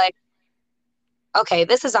was just like, okay,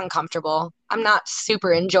 this is uncomfortable. I'm not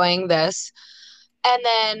super enjoying this. And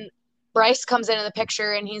then Bryce comes into the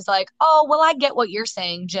picture and he's like, oh, well, I get what you're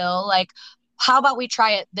saying, Jill. Like, how about we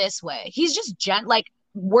try it this way? He's just like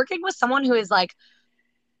working with someone who is like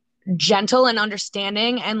gentle and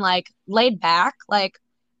understanding and like laid back. Like,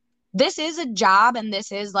 this is a job and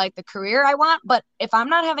this is like the career I want. But if I'm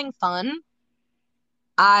not having fun,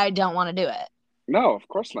 I don't want to do it. No, of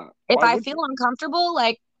course not. If I feel uncomfortable,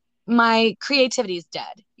 like my creativity is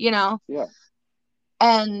dead, you know? Yeah.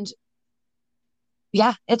 And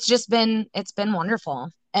yeah, it's been wonderful.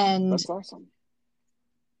 And that's awesome.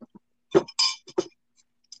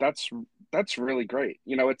 That's really great.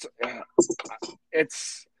 You know, it's,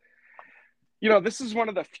 you know, this is one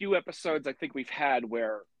of the few episodes I think we've had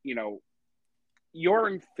where, you know, your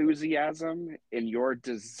enthusiasm and your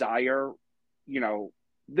desire, you know,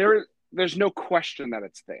 there's no question that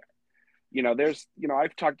it's there. You know,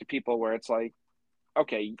 I've talked to people where it's like,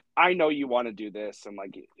 okay, I know you want to do this. And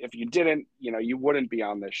like, if you didn't, you know, you wouldn't be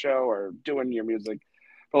on this show or doing your music,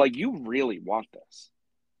 but like, you really want this.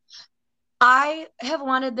 I have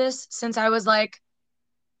wanted this since I was like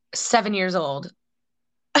 7 years old.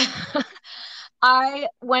 I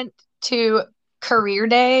went to career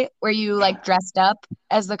day where you like dressed up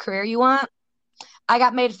as the career you want. I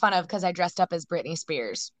got made fun of because I dressed up as Britney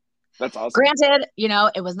Spears. That's awesome. Granted, you know,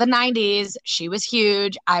 it was the 90s. She was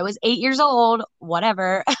huge. I was 8 years old,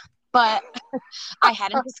 whatever. But I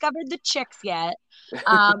hadn't discovered the chicks yet.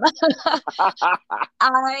 I've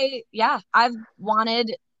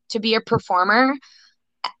wanted to be a performer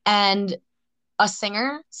and a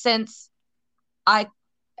singer since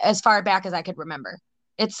as far back as I could remember.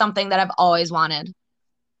 It's something that I've always wanted.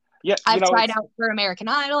 Yeah, I've tried out for American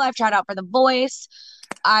Idol. I've tried out for The Voice.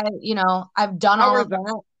 I've done all of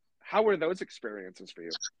that. How were those experiences for you?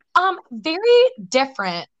 Very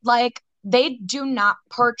different. Like, they do not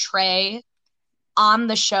portray on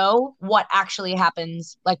the show what actually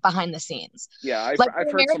happens like behind the scenes. Yeah, I've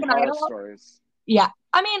heard some horror stories. Yeah.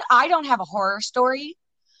 I mean, I don't have a horror story.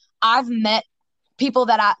 I've met people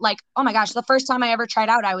that I like, oh my gosh, the first time I ever tried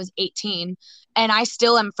out, I was 18 and I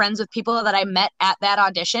still am friends with people that I met at that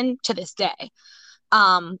audition to this day.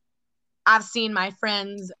 I've seen my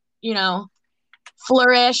friends, you know,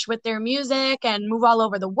 flourish with their music and move all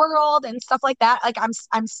over the world and stuff like that. Like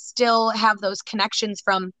I'm still have those connections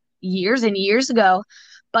from years and years ago,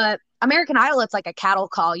 but American Idol, it's like a cattle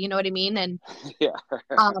call, you know what I mean? And yeah.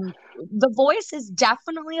 The Voice is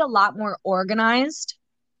definitely a lot more organized.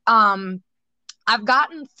 I've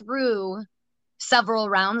gotten through several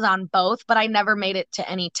rounds on both, but I never made it to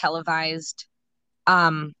any televised,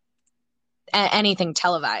 anything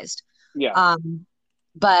televised. Yeah.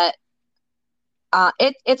 But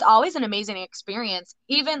it's always an amazing experience.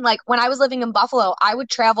 Even like when I was living in Buffalo, I would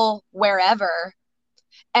travel wherever.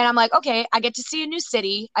 And I'm like, okay, I get to see a new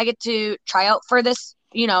city. I get to try out for this,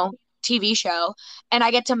 you know, TV show, and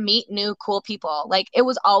I get to meet new cool people. Like it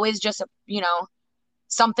was always just,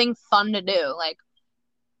 something fun to do. Like,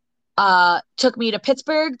 took me to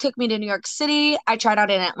Pittsburgh, took me to New York City. I tried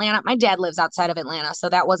out in Atlanta. My dad lives outside of Atlanta, so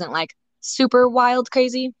that wasn't like super wild,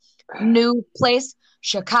 crazy. New place.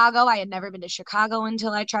 Chicago. I had never been to Chicago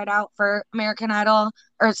until I tried out for American Idol,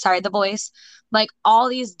 The Voice. Like all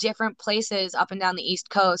these different places up and down the East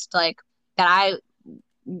Coast, like that I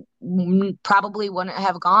probably wouldn't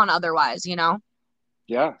have gone otherwise,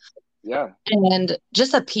 Yeah. And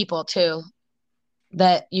just the people too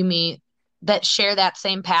that you meet that share that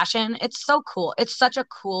same passion. It's so cool. It's such a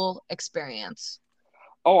cool experience.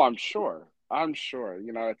 Oh, I'm sure.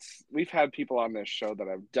 We've had people on this show that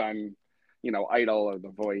have done, Idol or The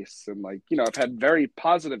Voice, and I've had very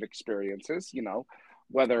positive experiences,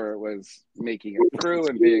 whether it was making it through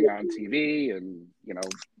and being on TV and,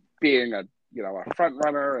 being a front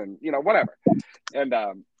runner and, whatever. And,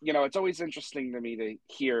 it's always interesting to me to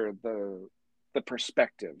hear the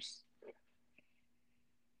perspectives.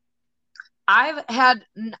 I've had,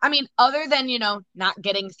 other than, not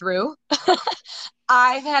getting through,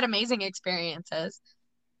 I've had amazing experiences.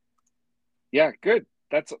 Yeah, good.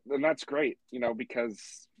 That's great,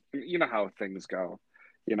 because how things go,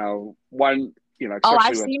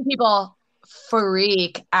 I've seen people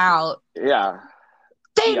freak out. Yeah.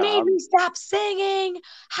 They made me stop singing.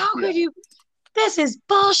 How could you? This is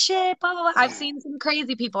bullshit. Blah, blah, blah. I've seen some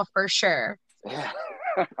crazy people for sure. Yeah,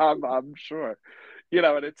 I'm sure.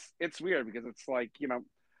 And it's weird because it's like,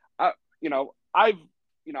 I've,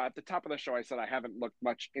 at the top of the show, I said I haven't looked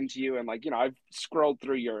much into you, and I've scrolled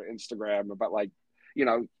through your Instagram, but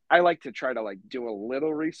I like to try to do a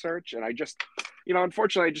little research, and I just,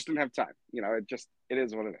 unfortunately, I just didn't have time. It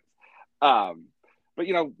is what it is. But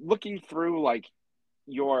looking through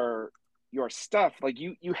your stuff,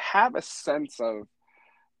 you have a sense of,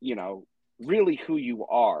 really who you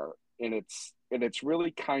are, and it's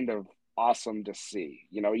really kind of awesome to see.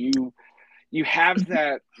 You have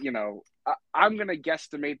that. I'm gonna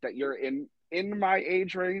guesstimate that you're in my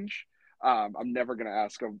age range. I'm never gonna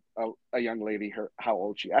ask a young lady how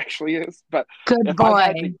old she actually is, but good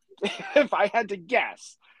boy. If I had to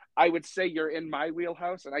guess, I would say you're in my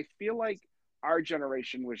wheelhouse, and I feel like our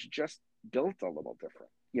generation was just built a little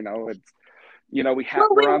different. We're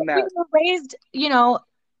on that. We were raised,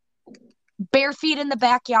 bare feet in the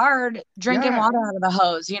backyard, drinking water out of the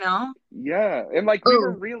hose. Yeah, and we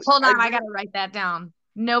were really. Hold on, I gotta write that down.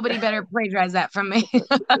 Nobody better plagiarize that from me.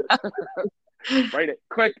 Write it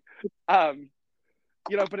quick. But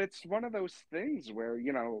it's one of those things where,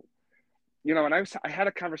 and I had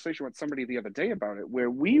a conversation with somebody the other day about it, where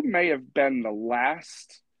we may have been the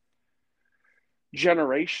last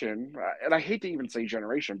generation, and I hate to even say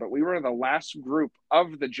generation, but we were the last group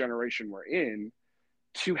of the generation we're in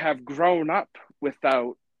to have grown up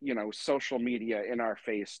without, social media in our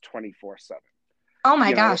face 24/7. Oh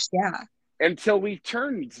my gosh, yeah. Until we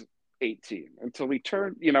turned 18, until we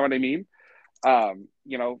turned, you know what I mean?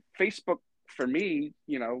 Facebook for me,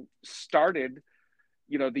 started,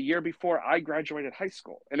 the year before I graduated high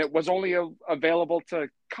school, and it was only available to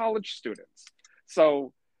college students.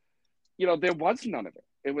 So, there was none of it.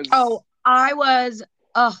 It was. Oh, I was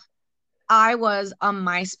on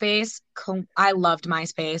MySpace. I loved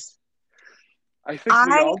MySpace. I think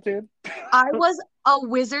we all did. I was a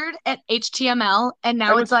wizard at HTML, and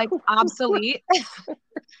now it's obsolete.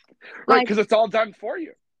 Right, because it's all done for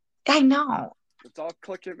you. I know. It's all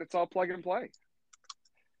clicking. It's all plug and play,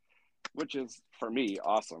 which is for me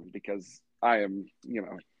awesome because I am,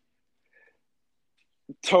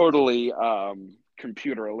 totally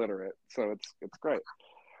computer illiterate. So it's great.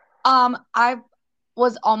 I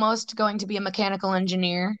was almost going to be a mechanical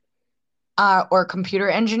engineer, or computer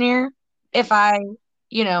engineer if I,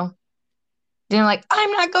 didn't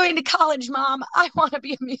I'm not going to college, Mom. I want to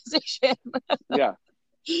be a musician. Yeah.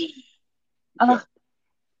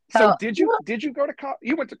 So did you go to college?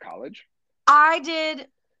 You went to college. I did.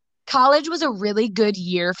 College was a really good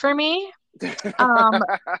year for me. Can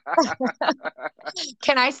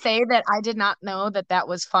I say that I did not know that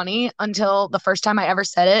was funny until the first time I ever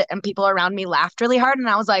said it, and people around me laughed really hard, and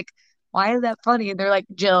I was like, why is that funny? And they're like,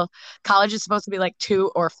 Jill, college is supposed to be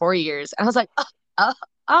 2 or 4 years. And I was like, oh,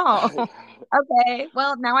 okay.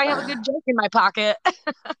 Well, now I have a good joke in my pocket.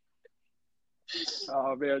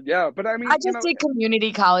 Oh man, yeah, but I mean, I just did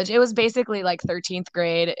community college. It was basically 13th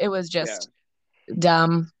grade. It was just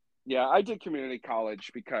dumb. Yeah, I did community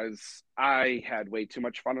college because I had way too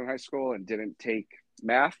much fun in high school and didn't take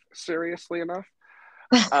math seriously enough.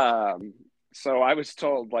 So I was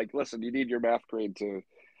told, listen, you need your math grade to,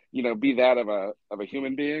 be that of a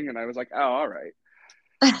human being, and I was like, oh, all right.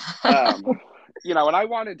 You know, and I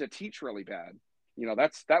wanted to teach really bad. You know,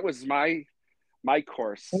 that was my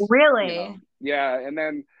course. Really? You know? Yeah. And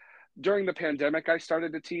then during the pandemic, I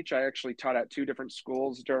started to teach. I actually taught at 2 different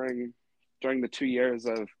schools during the 2 years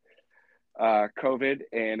of COVID,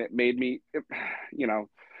 and it made me, you know,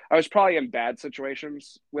 I was probably in bad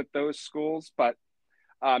situations with those schools, but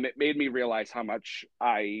it made me realize how much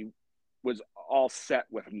I was all set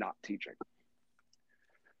with not teaching.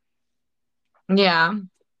 Yeah.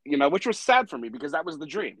 You know, which was sad for me because that was the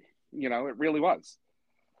dream. You know, it really was.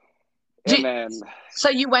 So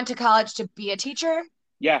you went to college to be a teacher?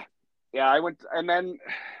 Yeah. Yeah, I went, and then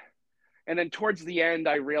towards the end,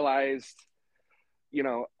 I realized, you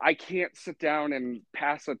know, I can't sit down and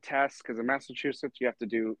pass a test because in Massachusetts you have to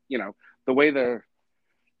do, you know, the way the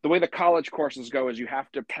college courses go is you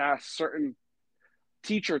have to pass certain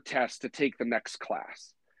teacher tests to take the next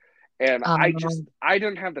class. And I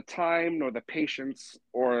didn't have the time nor the patience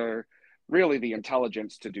or really the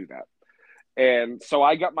intelligence to do that. And so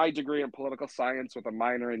I got my degree in political science with a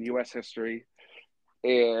minor in U.S. history.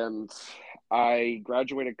 And I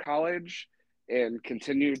graduated college and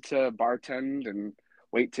continued to bartend and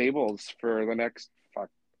wait tables for the next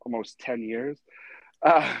almost 10 years.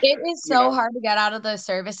 It is so hard to get out of the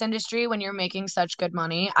service industry when you're making such good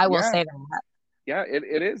money. I will say that. Yeah,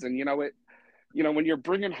 it is. And, you know, when you're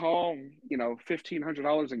bringing home, you know,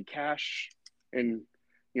 $1,500 in cash in,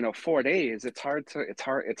 you know, 4 days, it's hard to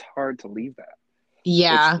leave that.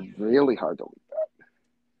 Yeah. It's really hard to leave that.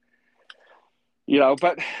 You know,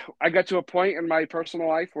 but I got to a point in my personal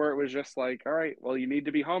life where it was just like, all right, well, you need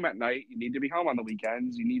to be home at night. You need to be home on the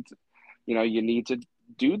weekends. You need to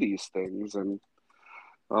do these things. And,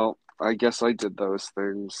 well, I guess I did those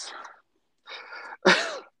things.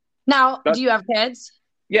 Now, do you have kids?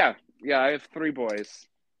 Yeah. Yeah, I have 3 boys.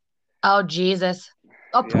 Oh, Jesus.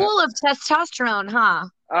 A pool of testosterone, huh?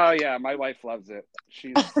 Oh, yeah. My wife loves it.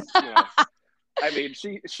 She's, you know, I mean,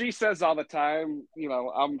 she says all the time, you know,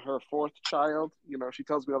 I'm her 4th child. You know, she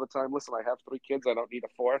tells me all the time, listen, I have 3 kids. I don't need a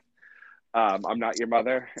 4th. I'm not your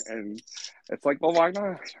mother. And it's like, well, why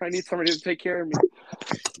not? I need somebody to take care of me.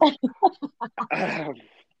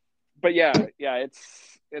 But yeah,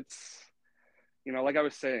 it's, you know, like I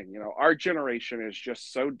was saying, you know, our generation is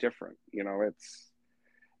just so different. You know, it's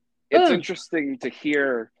interesting to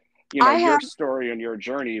hear, you know, your story and your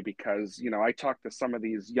journey because, you know, I talk to some of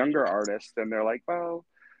these younger artists and they're like, well,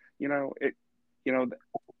 you know,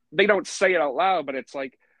 they don't say it out loud, but it's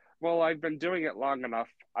like, well, I've been doing it long enough.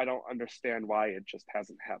 I don't understand why it just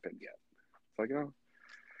hasn't happened yet. It's like, oh,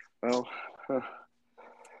 well,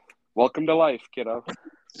 welcome to life, kiddo.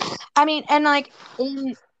 I mean, and like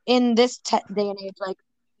in this day and age, like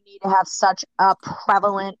you need to have such a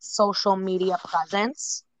prevalent social media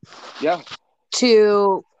presence. Yeah.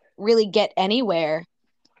 To really get anywhere.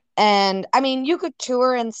 And I mean, you could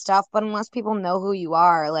tour and stuff, but unless people know who you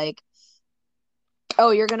are, like,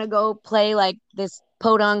 oh, you're gonna go play like this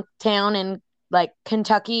podunk town in like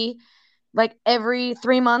Kentucky, like every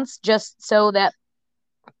 3 months, just so that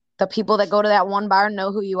the people that go to that one bar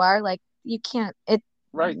know who you are. Like, you can't.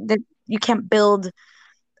 You can't build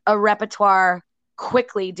a repertoire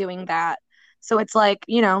quickly doing that. So it's like,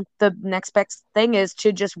 you know, the next best thing is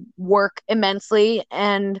to just work immensely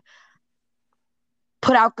and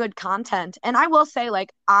put out good content. And I will say,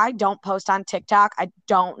 like, I don't post on TikTok. I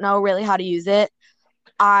don't know really how to use it.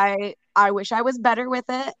 I wish I was better with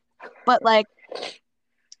it. But, like,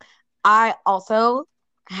 I also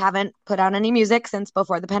haven't put out any music since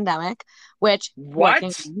before the pandemic, which... What?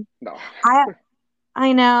 No.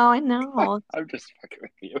 I know. I'm just fucking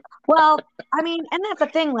with you. Well, I mean, and that's the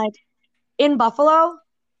thing, like, in Buffalo,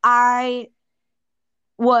 I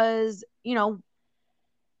was, you know,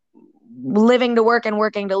 living to work and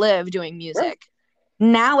working to live doing music. Right.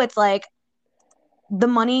 Now it's like the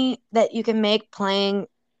money that you can make playing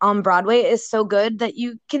on Broadway is so good that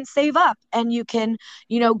you can save up and you can,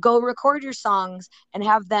 you know, go record your songs and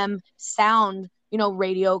have them sound, you know,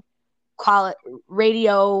 radio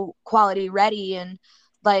quality ready. And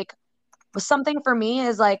like something for me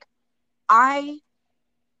is like, I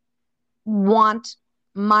want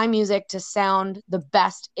my music to sound the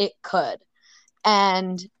best it could.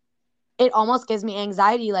 And it almost gives me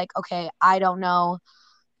anxiety. Like, okay, I don't know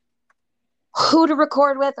who to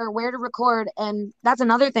record with or where to record. And that's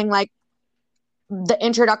another thing, like the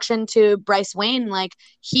introduction to Bryce Wayne, like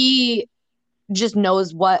he just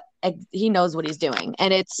knows what he's doing.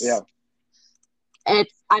 And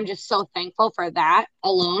I'm just so thankful for that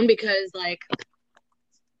alone, because like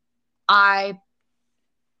I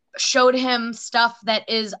showed him stuff that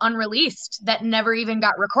is unreleased that never even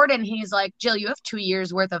got recorded. And he's like, Jill, you have 2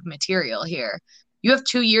 years worth of material here. you have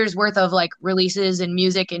 2 years worth of like releases and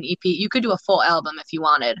music and EP. You could do a full album if you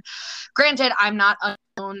wanted. Granted, I'm not a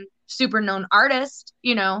super known artist,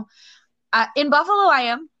 you know. In Buffalo I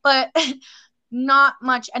am, but not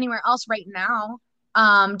much anywhere else right now.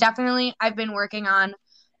 Definitely I've been working on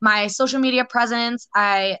my social media presence,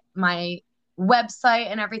 my website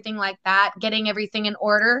and everything like that, getting everything in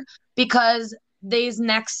order, because these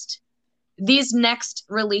next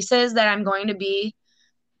releases that I'm going to be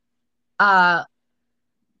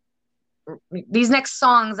these next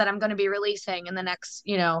songs that I'm going to be releasing in the next,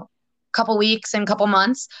 you know, couple weeks and couple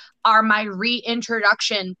months are my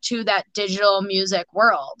reintroduction to that digital music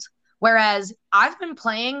world. Whereas I've been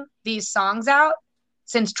playing these songs out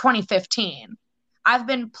since 2015. I've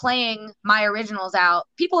been playing my originals out.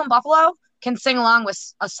 People in Buffalo can sing along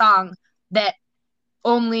with a song that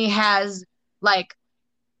only has like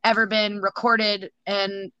ever been recorded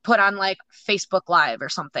and put on like Facebook Live or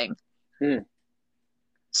something.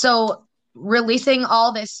 So releasing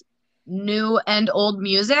all this new and old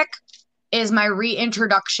music is my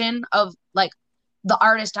reintroduction of like the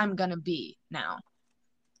artist I'm gonna be now.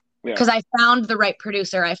 Because I found the right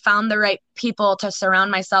producer, I found the right people to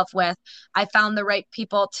surround myself with, I found the right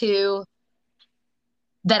people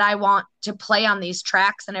that I want to play on these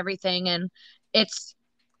tracks and everything. And it's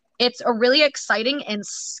a really exciting and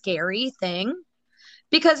scary thing,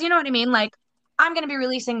 because you know what I mean? Like, I'm gonna be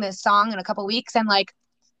releasing this song in a couple weeks, and like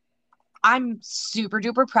I'm super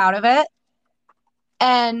duper proud of it.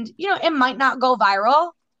 And, you know, it might not go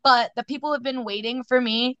viral, but the people have been waiting for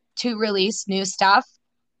me to release new stuff.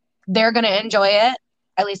 They're going to enjoy it.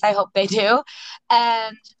 At least I hope they do.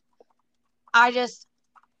 And I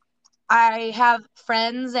have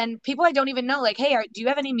friends and people I don't even know, like, hey, do you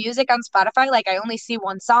have any music on Spotify? Like, I only see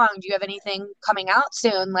one song. Do you have anything coming out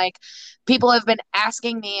soon? Like, people have been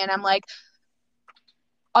asking me, and I'm like,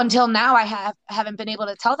 until now, I haven't been able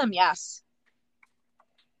to tell them yes.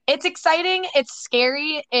 It's exciting. It's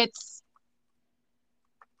scary. It's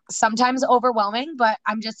sometimes overwhelming, but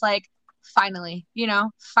I'm just like, finally, you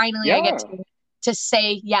know, I get to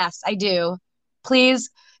say, yes, I do. Please,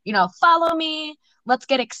 you know, follow me. Let's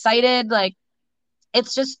get excited. Like,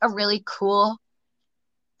 it's just a really cool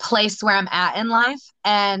place where I'm at in life.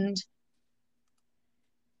 And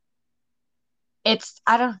I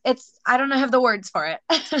don't have the words for it.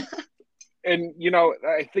 And, you know,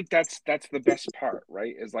 I think that's the best part,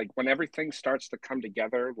 right? Is like when everything starts to come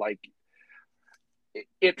together, like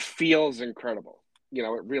it feels incredible. You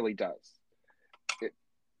know, it really does.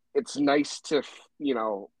 It's nice to, you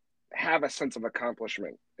know, have a sense of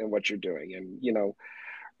accomplishment in what you're doing. And, you know,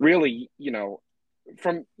 really, you know,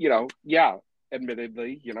 from, you know,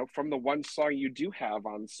 admittedly, you know, from the one song you do have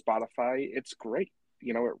on Spotify, it's great.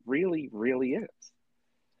 You know, it really, really is.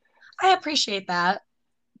 I appreciate that.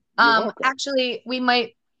 Actually,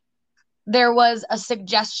 there was a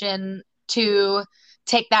suggestion to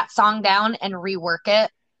take that song down and rework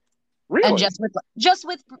it. Really? And just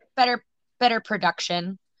with better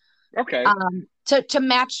production. Okay. To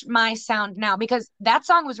match my sound now, because that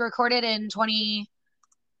song was recorded in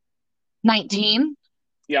 2019.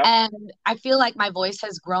 Yeah. And I feel like my voice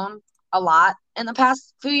has grown a lot in the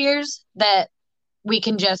past few years, that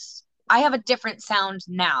I have a different sound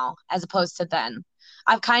now as opposed to then.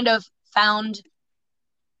 I've kind of found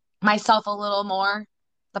myself a little more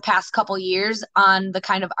the past couple years on the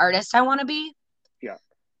kind of artist I want to be. Yeah.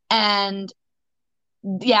 And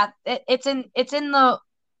yeah, it's in the,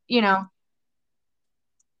 you know,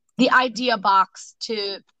 the idea box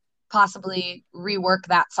to possibly rework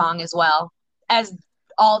that song as well as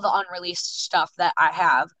all the unreleased stuff that I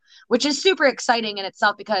have, which is super exciting in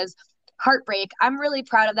itself, because Heartbreak, I'm really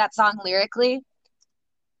proud of that song lyrically,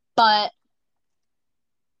 but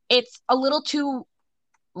it's a little too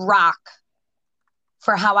rock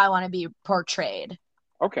for how I want to be portrayed.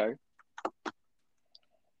 Okay.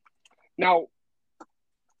 Now,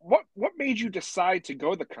 what made you decide to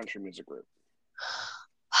go the country music route?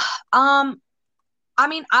 I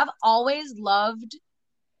mean, I've always loved,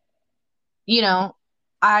 you know,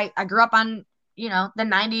 I grew up on, you know, the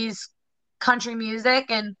 90s country music,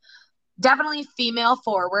 and definitely female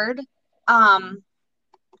forward.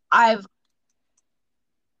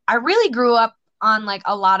 I really grew up on like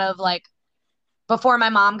a lot of like, before my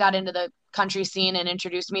mom got into the country scene and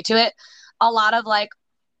introduced me to it, a lot of like,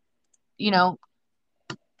 you know,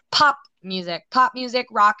 pop music,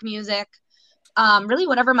 rock music, really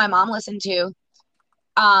whatever my mom listened to,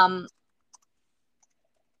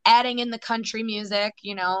 adding in the country music,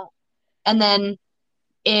 you know, and then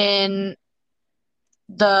in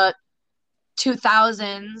the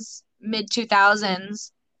 2000s, mid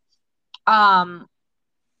 2000s,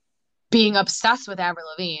 being obsessed with Avril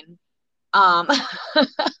Lavigne. Um,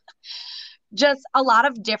 just a lot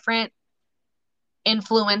of different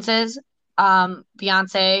influences.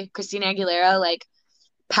 Beyonce, Christina Aguilera, like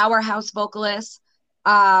powerhouse vocalists.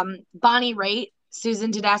 Bonnie Raitt,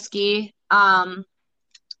 Susan Tedeschi.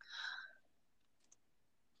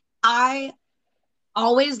 I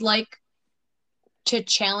always like to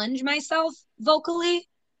challenge myself vocally.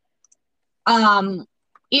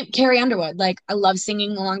 Carrie Underwood, like I love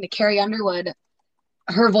singing along to Carrie Underwood.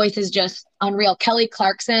 Her voice is just unreal. Kelly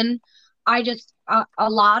Clarkson. A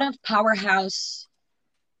lot of powerhouse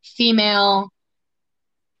female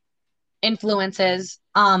influences.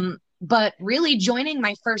 But really joining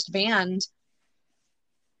my first band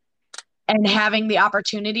and having the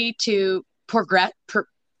opportunity to progress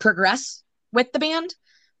with the band,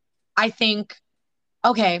 I think,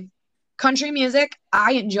 okay, country music,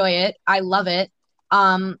 I enjoy it. I love it.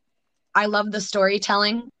 I love the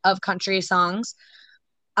storytelling of country songs.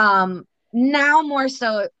 Now more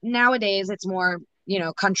so nowadays it's more,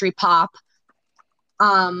 country pop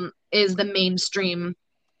is the mainstream,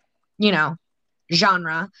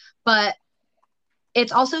 genre, but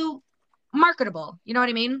it's also marketable. You know what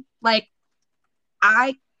I mean? Like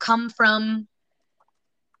I come from,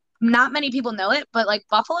 not many people know it, but like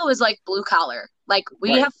Buffalo is like blue collar. Like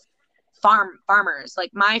we have farmers.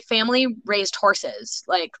 Like my family raised horses.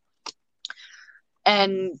 Like,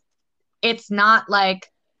 and it's not like,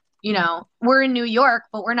 we're in New York,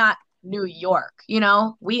 but we're not New York.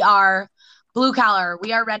 We are blue collar.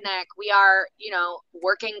 We are redneck. We are,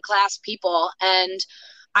 working class people. And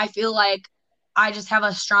I feel like I just have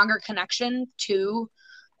a stronger connection to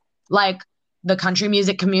like the country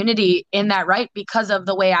music community in that because of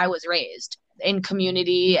the way I was raised in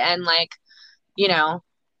community and like,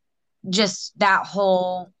 just that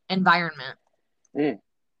whole environment.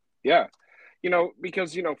 Yeah.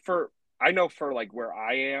 Because, I know for like where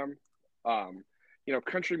I am,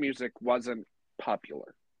 country music wasn't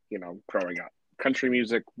popular, growing up. Country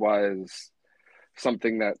music was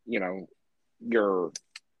something that, your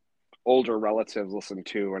older relatives listened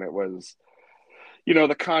to, and it was,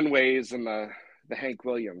 the Conways and the Hank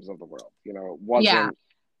Williams of the world. It wasn't,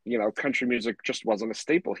 country music just wasn't a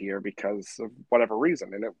staple here because of whatever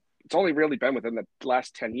reason. And it's only really been within the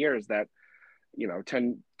last 10 years that,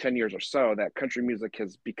 10 years or so that country music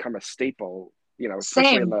has become a staple,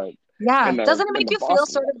 especially Same. Doesn't it make you feel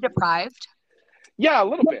sort of deprived? Yeah, a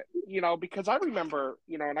little bit, because I remember,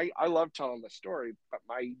 and I love telling the story, but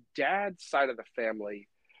my dad's side of the family,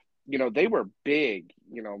 they were big,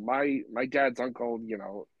 my dad's uncle,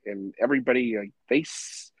 and everybody, like,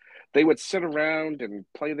 they would sit around and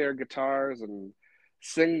play their guitars and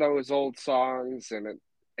sing those old songs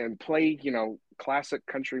and play, classic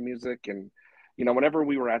country music. And, whenever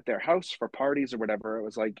we were at their house for parties or whatever, it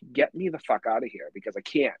was like, get me the fuck out of here because I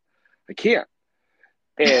can't.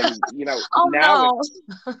 And, oh, now,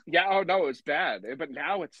 no. It was bad. But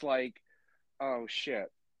now it's like, oh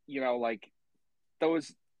shit, like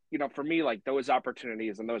those, for me, like those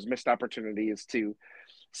opportunities and those missed opportunities to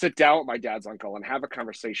sit down with my dad's uncle and have a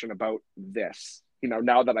conversation about this,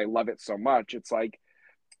 now that I love it so much, it's like,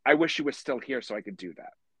 I wish he was still here so I could do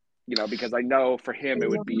that, because I know for him, it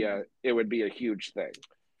would be a huge thing.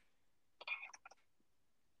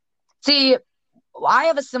 See, I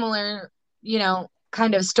have a similar,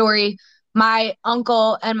 kind of story. My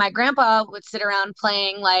uncle and my grandpa would sit around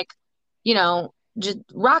playing like, just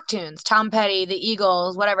rock tunes, Tom Petty, the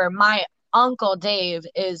Eagles, whatever. My uncle Dave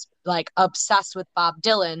is like obsessed with Bob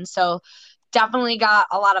Dylan. So definitely got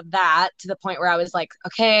a lot of that to the point where I was like,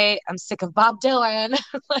 okay, I'm sick of Bob Dylan.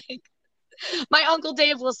 Like my uncle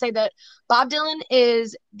Dave will say that Bob Dylan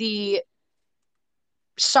is the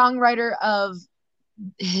songwriter of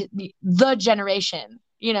the generation,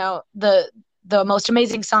 the most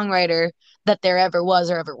amazing songwriter that there ever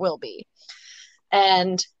was or ever will be.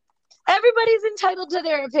 And everybody's entitled to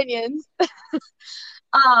their opinions.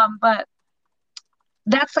 But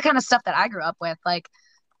that's the kind of stuff that I grew up with, like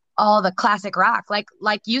all the classic rock,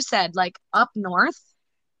 like you said, like up north,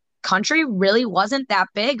 country really wasn't that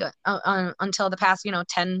big until the past,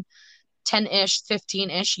 10-ish,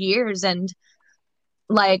 15-ish years. And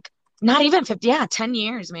like, not even 50, 10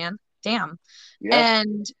 years, man. Damn. Yeah.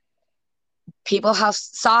 And people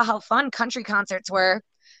saw how fun country concerts were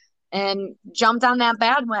and jumped on that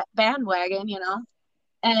bandwagon,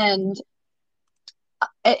 and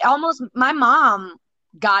my mom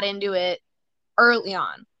got into it early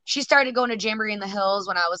on. She started going to Jamboree in the Hills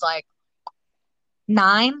when I was like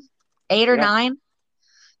 8 or 9,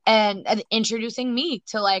 and introducing me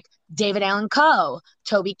to like David Allan Coe,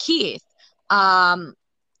 Toby Keith, all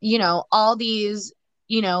these,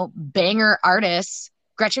 banger artists,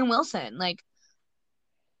 Gretchen Wilson. Like,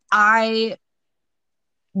 I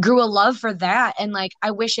grew a love for that. And like,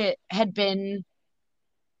 I wish it had been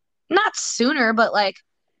not sooner, but like,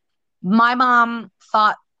 my mom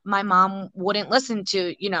thought my mom wouldn't listen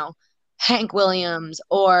to, Hank Williams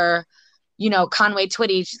or, Conway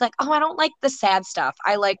Twitty. She's like, oh, I don't like the sad stuff.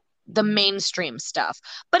 I like the mainstream stuff.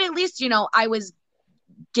 But at least, I was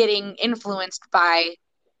getting influenced by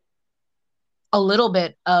a little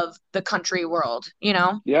bit of the country world,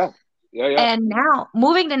 Yeah. And now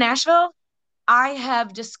moving to Nashville, I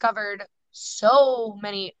have discovered so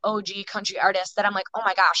many OG country artists that I'm like, oh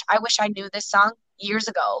my gosh, I wish I knew this song years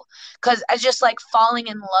ago, because I just like falling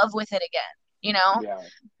in love with it again, Yeah,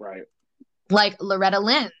 right. Like Loretta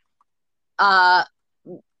Lynn,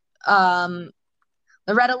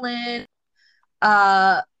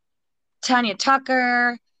 Tanya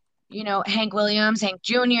Tucker, Hank Williams, Hank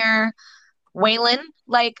Jr., Waylon.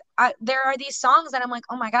 Like, there are these songs that I'm like,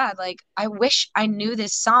 oh my God, like, I wish I knew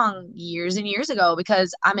this song years and years ago,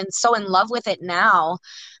 because I'm so in love with it now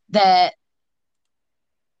that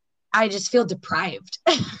I just feel deprived.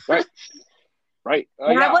 Right.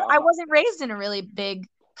 I wasn't raised in a really big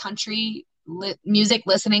country music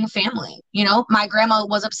listening family. My grandma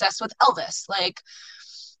was obsessed with Elvis, like,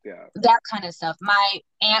 that kind of stuff. My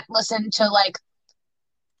aunt listened to like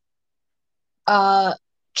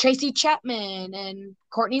Tracy Chapman and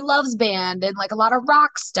Courtney Love's band and like a lot of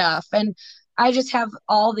rock stuff. And I just have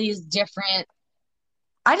all these different,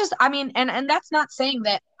 and that's not saying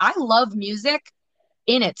that I love music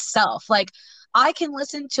in itself. Like, I can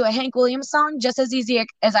listen to a Hank Williams song just as easy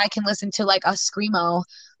as I can listen to like a screamo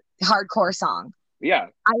hardcore song. Yeah.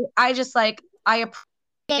 I just like, I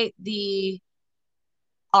appreciate the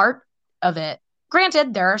art of it.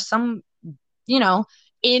 Granted, there are some,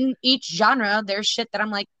 in each genre, there's shit that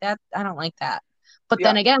I'm like, that I don't like that. But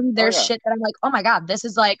then again, there's shit that I'm like, oh my God, this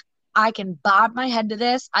is like, I can bob my head to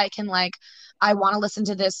this. I can like, I want to listen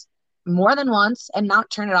to this more than once and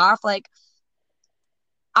not turn it off. Like,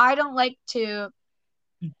 I don't like to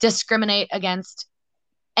discriminate against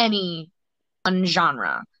any one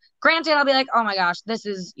genre. Granted, I'll be like, oh my gosh, this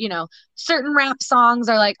is, certain rap songs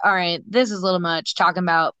are like, all right, this is a little much, talking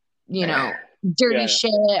about, dirty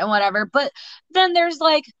shit and whatever. But then there's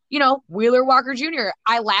like, Wheeler Walker Jr.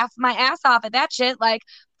 I laugh my ass off at that shit. Like,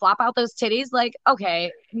 flop out those titties. Like,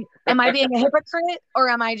 okay, am I being a hypocrite, or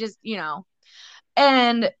am I just,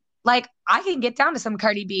 and like, I can get down to some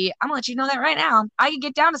Cardi B. I'm gonna let you know that right now. I can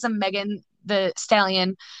get down to some Megan Thee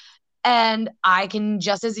Stallion, and I can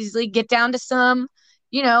just as easily get down to some,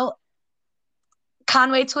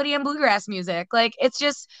 Conway Twitty and bluegrass music. Like, it's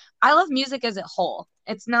just, I love music as a whole.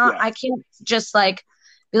 It's not, I can't just like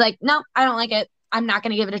be like, no, I don't like it, I'm not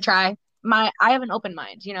going to give it a try. I have an open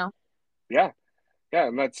mind, Yeah.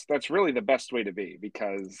 And that's really the best way to be,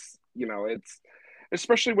 because, it's,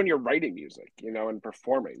 especially when you're writing music, and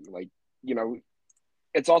performing, like,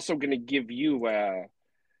 it's also going to give you, an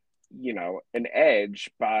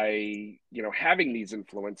edge by, having these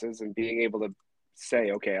influences and being able to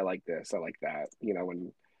say, okay, I like this, I like that,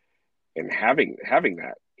 and having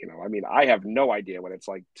that, I have no idea what it's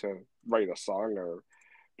like to write a song or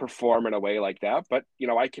perform in a way like that, but,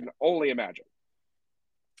 I can only imagine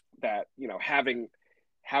that, having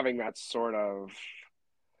that sort of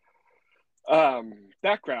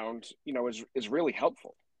background, is really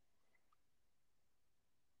helpful.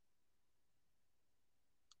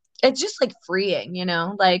 It's just like freeing,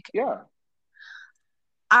 like, yeah.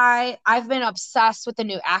 I've been obsessed with the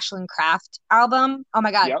new Ashland Craft album. Oh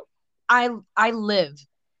my God. Yep. I live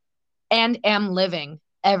and am living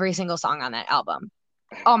every single song on that album.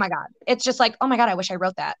 Oh my God. It's just like, oh my God, I wish I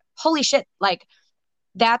wrote that. Holy shit. Like,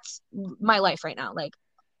 that's my life right now. Like,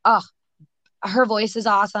 oh, her voice is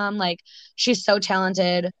awesome. Like, she's so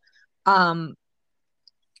talented. I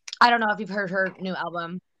don't know if you've heard her new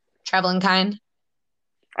album, Traveling Kind.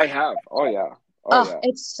 I have. Oh yeah. Yeah.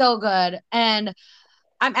 It's so good. And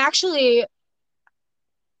I'm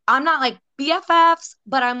not like BFFs,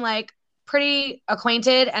 but I'm like pretty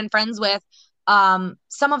acquainted and friends with some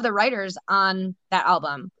of the writers on that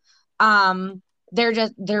album.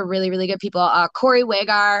 They're really, really good people. Corey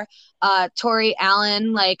Wagar, Tori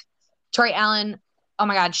Allen, oh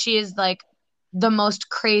my God, she is like the most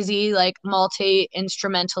crazy, like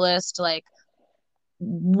multi-instrumentalist, like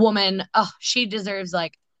woman. Oh, she deserves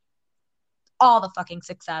like all the fucking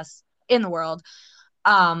success in the world.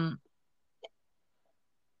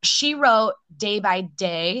 She wrote Day by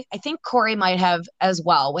Day. I think Corey might have as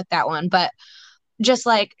well with that one, but just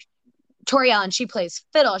like Tori Ellen, she plays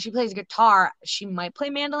fiddle, she plays guitar, she might play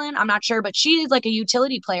mandolin, I'm not sure, but she's like a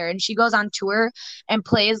utility player, and she goes on tour and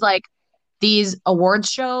plays like these awards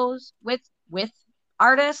shows with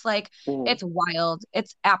artists. Like it's wild.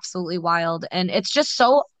 It's absolutely wild. And it's just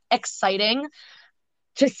so exciting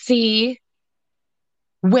to see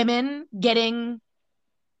women getting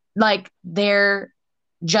like their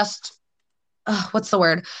just what's the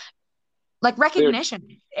word? Like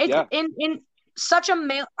recognition. It's in such a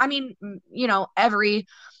male, I mean, you know,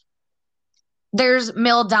 there's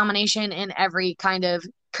male domination in every kind of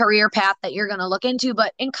career path that you're going to look into,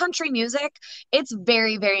 but in country music, it's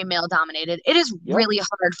very, very male dominated. It is really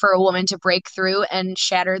hard for a woman to break through and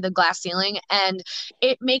shatter the glass ceiling. And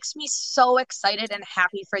it makes me so excited and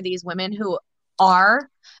happy for these women who are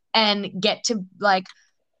and get to like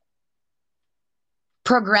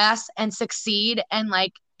progress and succeed and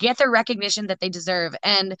like get the recognition that they deserve.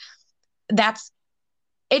 And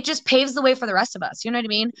it just paves the way for the rest of us. You know what I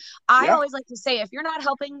mean? I always like to say, if you're not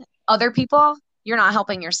helping other people, you're not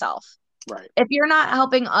helping yourself. Right. If you're not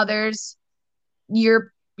helping others,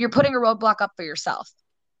 you're putting a roadblock up for yourself.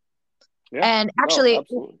 Yeah. And actually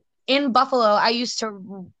in Buffalo, I used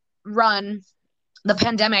to run, the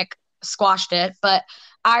pandemic squashed it, but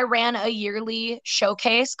I ran a yearly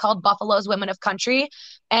showcase called Buffalo's Women of Country.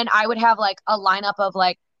 And I would have like a lineup of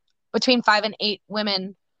like between 5 and 8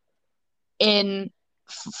 women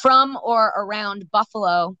from or around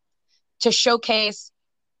Buffalo to showcase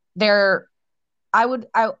I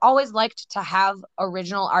always liked to have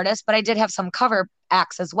original artists, but I did have some cover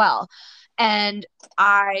acts as well. And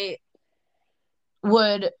I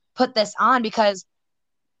would put this on because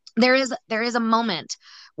there is a moment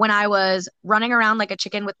when I was running around like a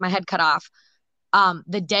chicken with my head cut off,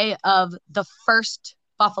 the day of the first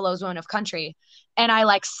Buffalo's Women of Country. And I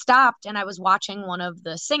like stopped and I was watching one of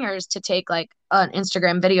the singers to take like an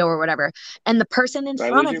Instagram video or whatever. And the person in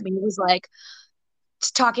front of me was like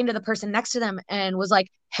talking to the person next to them and was like,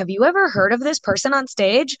 have you ever heard of this person on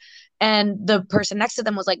stage? And the person next to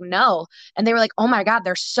them was like, no. And they were like, oh my God,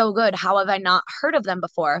 they're so good. How have I not heard of them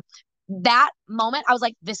before? That moment, I was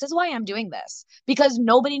like, this is why I'm doing this, because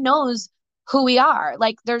nobody knows who we are.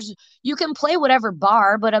 Like you can play whatever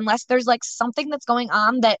bar, but unless there's like something that's going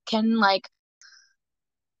on that can like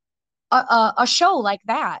a show like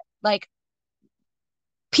that, like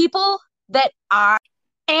people that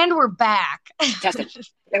and we're back. And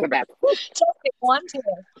we're back. 1, 2.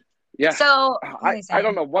 Yeah. So I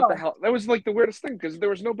don't know what the hell. That was like the weirdest thing because there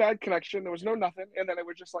was no bad connection. There was no nothing. And then it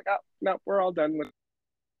was just like, oh, no, we're all done with it.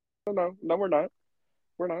 No, we're not.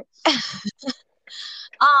 We're not.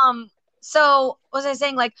 So was I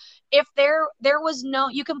saying, like, if there was no,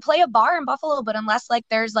 you can play a bar in Buffalo, but unless like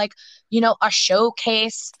there's like, you know, a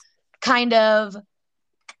showcase kind of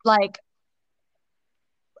like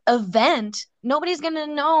event, nobody's gonna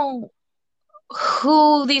know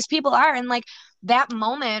who these people are. And like that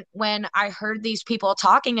moment when I heard these people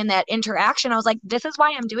talking and that interaction, I was like, this is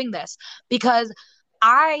why I'm doing this, because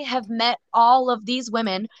I have met all of these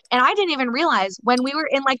women and I didn't even realize when we were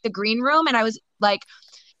in like the green room and I was like,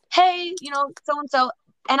 hey, you know, so-and-so,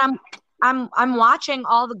 and I'm watching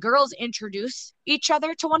all the girls introduce each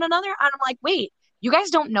other to one another. And I'm like, wait, you guys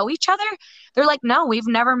don't know each other? They're like, no, we've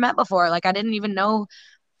never met before. Like, I didn't even know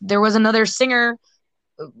there was another singer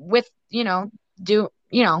with, you know,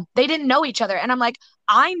 they didn't know each other. And I'm like,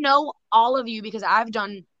 I know all of you because I've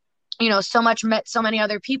done, you know, so much, met so many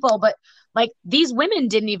other people, but like these women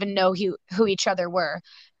didn't even know who each other were.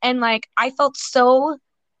 And like, I felt so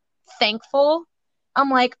thankful. I'm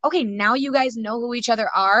like, okay, now you guys know who each other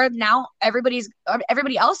are. Now everybody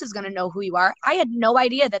else is going to know who you are. I had no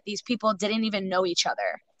idea that these people didn't even know each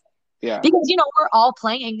other. Yeah. Because, you know, we're all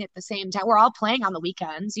playing at the same time. We're all playing on the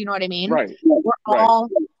weekends. You know what I mean? Right. We're all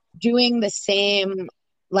doing the same,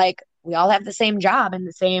 like we all have the same job and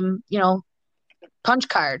the same, you know, punch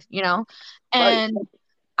card, you know? And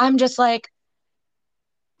I'm just like,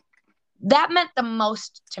 that meant the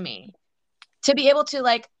most to me, to be able to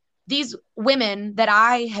like, these women that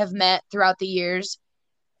I have met throughout the years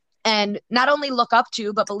and not only look up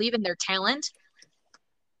to, but believe in their talent,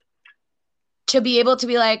 to be able to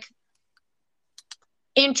be like,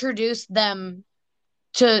 introduce them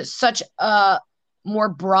to such a more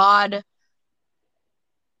broad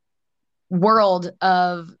world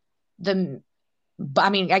of the, I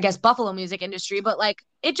mean, I guess Buffalo music industry, but like,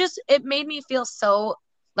 it made me feel so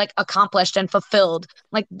like accomplished and fulfilled.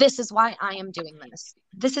 Like, this is why I am doing this.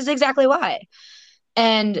 This is exactly why.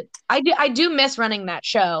 And I do miss running that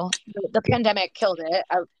show. The pandemic killed it.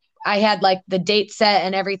 I had like the date set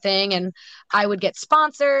and everything, and I would get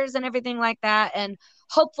sponsors and everything like that. And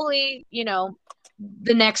hopefully, you know,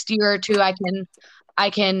 the next year or two I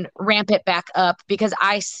can ramp it back up, because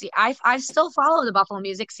I still follow the Buffalo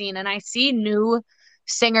music scene, and I see new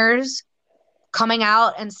singers coming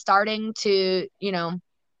out and starting to,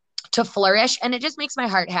 to flourish, and it just makes my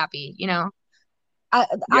heart happy. I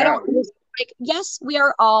don't like, yes, we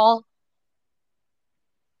are all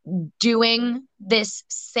doing this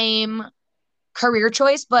same career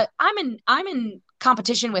choice, but I'm in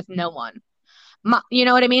competition with no one. You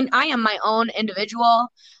know what I mean? I am my own individual.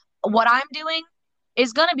 What I'm doing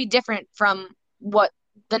is going to be different from what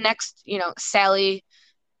the next, Sally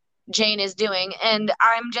Jane is doing. And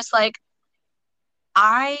I'm just like,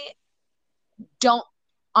 I don't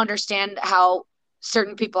understand how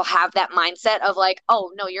certain people have that mindset of like,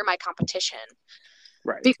 oh no, you're my competition.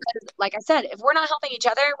 Right. Because like I said, if we're not helping each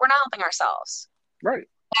other, we're not helping ourselves. Right.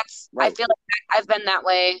 I feel like I've been that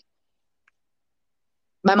way.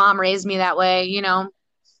 My mom raised me that way,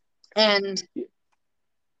 and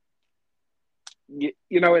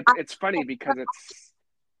it's funny because it's,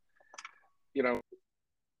 you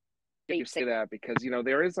say that because,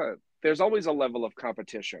 there's always a level of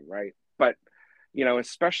competition, right? But,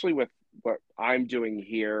 especially with what I'm doing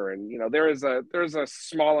here, and, there's a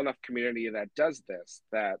small enough community that does this,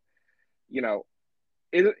 that,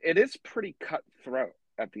 it is pretty cutthroat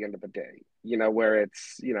at the end of the day, where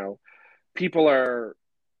it's, people are,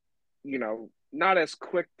 not as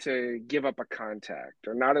quick to give up a contact,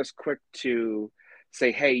 or not as quick to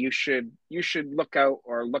say, hey, you should look out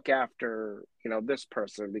or look after, this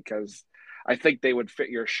person, because I think they would fit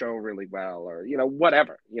your show really well, or,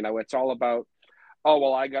 whatever, it's all about, oh,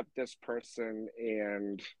 well, I got this person,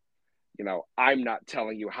 and, I'm not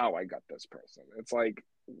telling you how I got this person. It's like,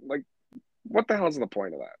 what the hell is the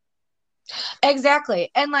point of that? Exactly.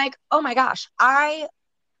 And like, oh my gosh, I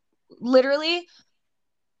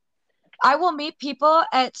will meet people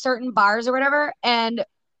at certain bars or whatever and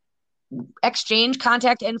exchange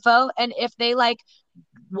contact info. And if they like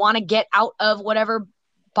want to get out of whatever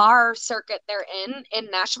bar circuit they're in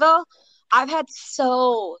Nashville, I've had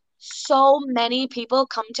so many people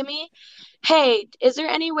come to me. Hey, is there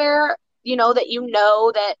anywhere,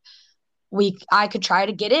 that I could try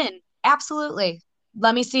to get in? Absolutely.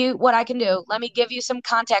 Let me see what I can do. Let me give you some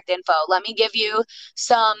contact info. Let me give you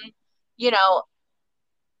some,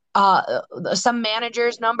 some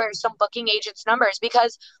managers' numbers, some booking agents' numbers,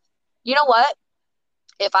 because you know what?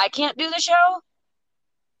 If I can't do the show,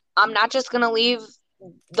 I'm not just going to leave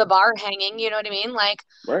the bar hanging. You know what I mean? Like,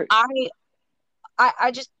 right.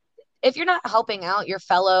 I just, if you're not helping out your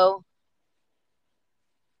fellow,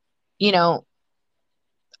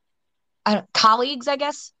 colleagues, I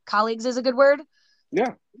guess. Colleagues is a good word.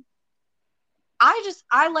 Yeah.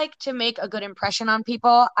 I like to make a good impression on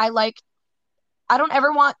people. I don't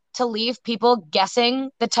ever want to leave people guessing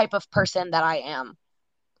the type of person that I am.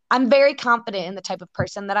 I'm very confident in the type of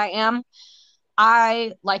person that I am.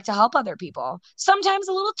 I like to help other people. Sometimes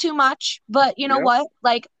a little too much, but you know what?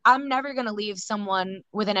 Like, I'm never going to leave someone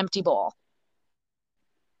with an empty bowl.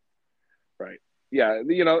 Right. Yeah.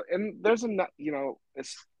 And there's enough,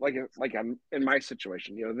 it's like I'm in my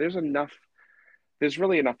situation, there's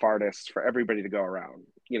really enough artists for everybody to go around,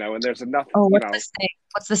 and there's enough. Oh,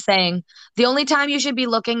 what's the saying? The only time you should be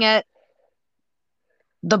looking at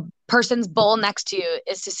the person's bowl next to you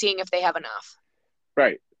is to seeing if they have enough.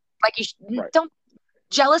 Right. Like don't.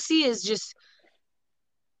 Jealousy is just.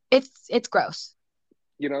 It's gross.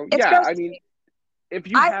 It's gross. I mean, if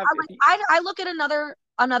you have, I look at another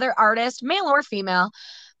artist, male or female,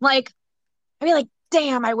 like, I mean, like,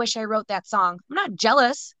 damn, I wish I wrote that song. I'm not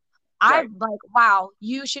jealous. Right. I'm like, wow,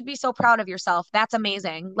 you should be so proud of yourself. That's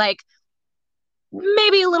amazing. Like,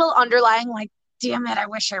 maybe a little underlying, like, damn it, I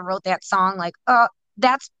wish I wrote that song. Like,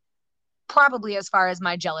 that's probably as far as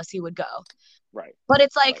my jealousy would go. Right. But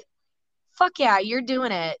it's like, fuck yeah, you're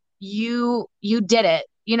doing it. You did it,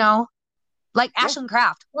 Like Ashland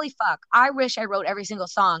Craft. Holy fuck. I wish I wrote every single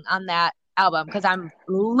song on that album, because I'm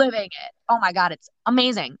living it. Oh my God, it's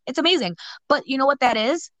amazing. It's amazing. But you know what that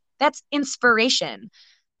is? That's inspiration.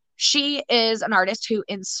 She is an artist who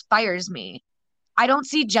inspires me. I don't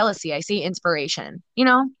see jealousy. I see inspiration,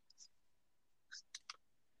 Yeah,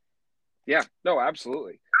 no,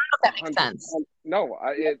 absolutely. I don't know if that makes sense. No,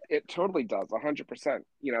 it totally does. 100%,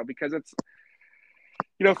 because it's,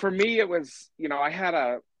 for me, it was, I had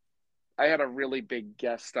a really big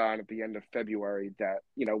guest on at the end of February that,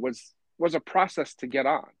 was a process to get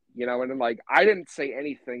on, and then, like, I didn't say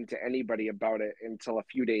anything to anybody about it until a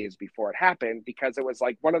few days before it happened, because it was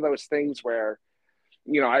like one of those things where,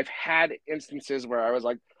 I've had instances where I was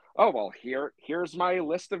like, oh, well, here's my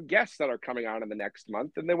list of guests that are coming on in the next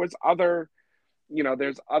month. And there was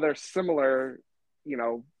there's other similar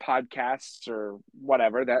podcasts or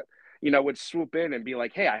whatever that, would swoop in and be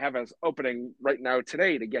like, hey, I have an opening right now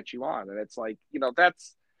today to get you on. And it's like,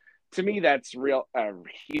 that's, to me, that's a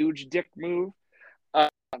huge dick move.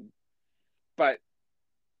 But,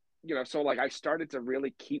 so like I started to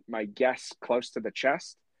really keep my guests close to the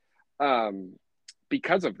chest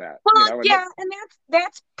because of that. Well, and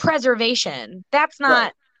that's preservation. That's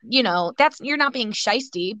not, you're not being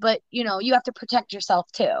shisty, but, you have to protect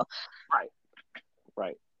yourself too.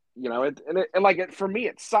 Right. For me,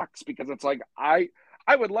 it sucks because it's like, I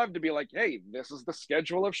would love to be like, hey, this is the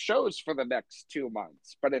schedule of shows for the next 2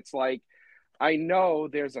 months. But it's like, I know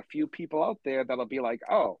there's a few people out there that'll be like,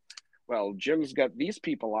 oh, well, Jim's got these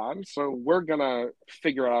people on, so we're going to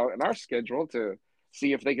figure out in our schedule to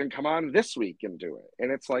see if they can come on this week and do it.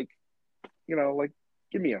 And it's like,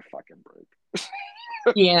 give me a fucking break.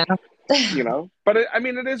 Yeah. But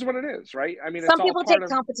it is what it is, right? I mean, some people take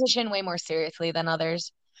competition way more seriously than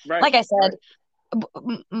others. Right. Like I said,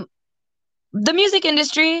 the music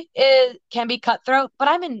industry can be cutthroat, but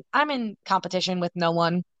I'm in competition with no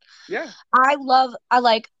one. Yeah.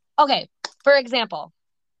 Okay, for example,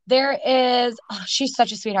 there is, she's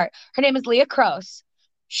such a sweetheart. Her name is Leah Kroos.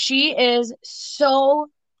 She is so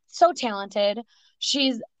talented.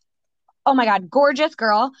 She's, oh my God, gorgeous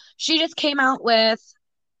girl. She just came out with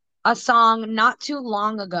a song not too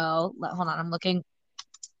long ago. Hold on, I'm looking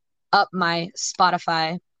up my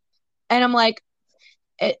Spotify. And I'm like,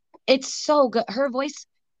 it's so good. Her voice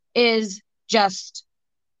is just,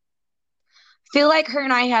 feel like her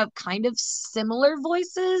and I have kind of similar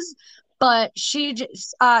voices, but she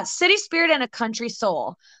just, City Spirit and a Country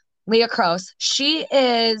Soul, Leah Kroos. She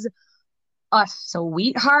is a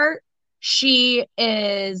sweetheart. She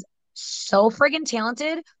is so friggin'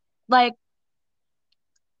 talented. Like,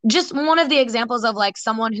 just one of the examples of like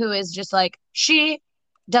someone who is just like, she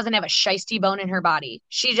doesn't have a shiesty bone in her body.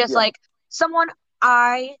 She just like someone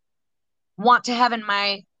I want to have in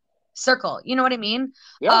my circle. You know what I mean?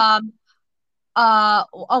 Yeah.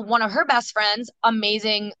 One of her best friends,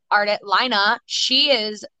 amazing artist, Lina, she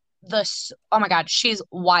is oh my God, she's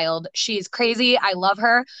wild. She's crazy. I love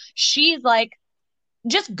her. She's like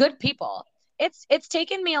just good people. It's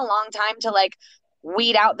taken me a long time to like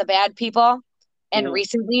weed out the bad people. And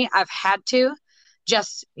recently I've had to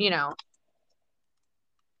just,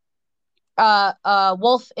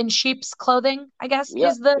 wolf in sheep's clothing, I guess,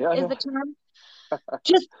 is the term.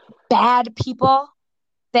 Just bad people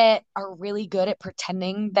that are really good at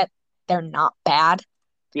pretending that they're not bad.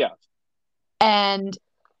 Yeah. And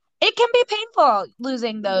it can be painful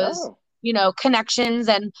losing those, connections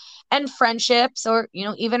and friendships or,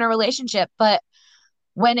 even a relationship. But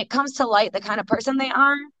when it comes to light, the kind of person they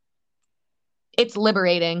are, it's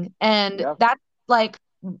liberating. And that's like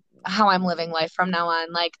how I'm living life from now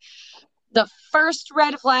on. Like the first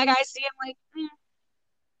red flag I see, I'm like, I'm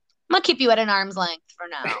gonna keep you at an arm's length for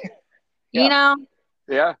now. Yeah.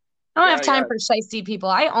 I don't have time for shiesty people.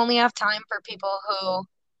 I only have time for people who,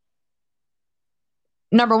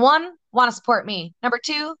 number one, want to support me. Number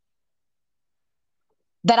two,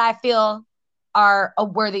 that I feel are a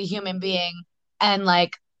worthy human being and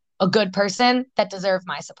like a good person that deserve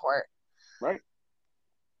my support. Right.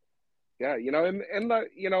 Yeah.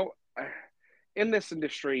 In this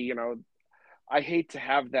industry, I hate to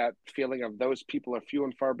have that feeling of those people are few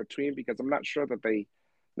and far between because I'm not sure that they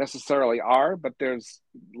necessarily are, but there's,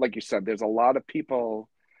 like you said, there's a lot of people,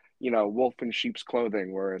 wolf in sheep's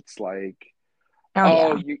clothing where it's like,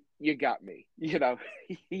 you got me, you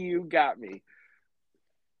got me.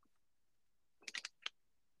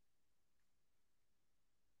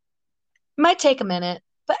 Might take a minute,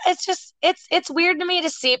 but it's just, it's weird to me to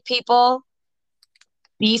see people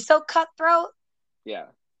be so cutthroat. Yeah.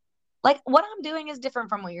 Like what I'm doing is different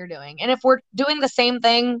from what you're doing. And if we're doing the same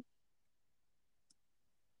thing,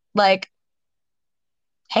 like,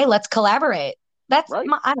 hey, let's collaborate. That's right.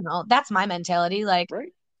 I don't know. That's my mentality. Like,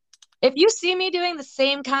 right. If you see me doing the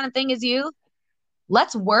same kind of thing as you,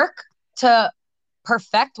 let's work to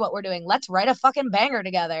perfect what we're doing. Let's write a fucking banger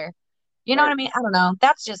together. You know what I mean? I don't know.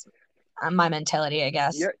 That's just my mentality, I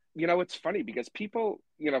guess. Yeah. It's funny because people,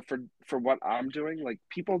 for what I'm doing, like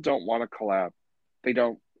people don't want to collab.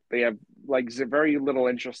 They have like very little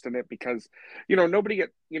interest in it because,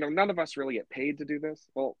 none of us really get paid to do this.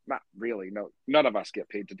 Well, not really. No, none of us get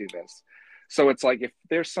paid to do this. So it's like, if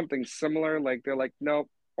there's something similar, like they're like, nope,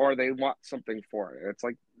 or they want something for it. It's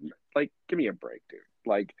like, give me a break, dude.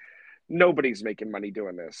 Like nobody's making money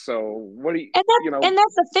doing this. So what do you, and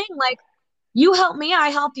that's the thing. Like you help me, I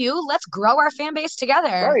help you. Let's grow our fan base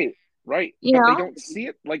together. Right. But they don't see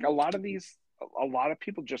it. Like a lot of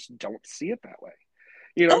people just don't see it that way.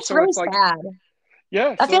 That's so really it's like, sad.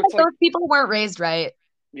 Yeah. I So feel like it's like, those people weren't raised right.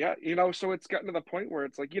 yeah, you know, so it's gotten to the point where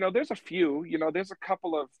it's like, you know, there's a few, you know, there's a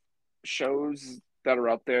couple of shows that are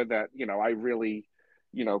out there that, you know, I really,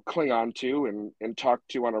 you know, cling on to and talk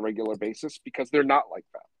to on a regular basis because they're not like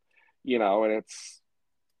that, you know, and it's,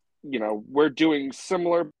 you know, we're doing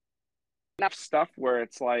similar enough stuff where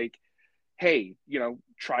it's like, hey, you know,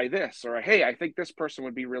 try this, or hey, I think this person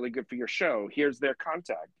would be really good for your show. Here's their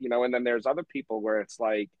contact, you know, and then there's other people where it's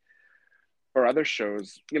like, or other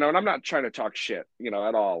shows, you know, and I'm not trying to talk shit, you know,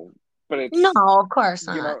 at all, but it's, No, of course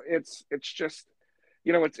not. you know, it's just,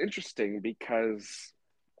 you know, it's interesting because,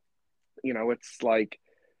 you know, it's like,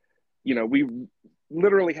 you know, we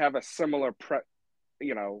literally have a similar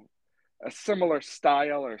you know, a similar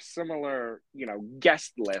style or similar, you know,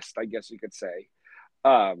 guest list, I guess you could say.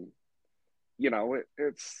 You know,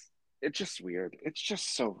 it's just weird. It's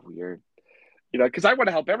just so weird, you know, because I want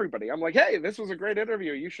to help everybody. I'm like, hey, this was a great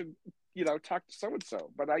interview. You should, you know, talk to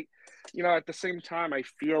so-and-so. But I, you know, at the same time, I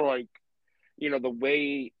feel like, you know, the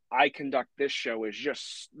way I conduct this show is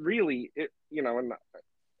just really, it, you know, and,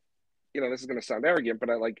 you know, this is going to sound arrogant,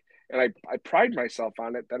 but I pride myself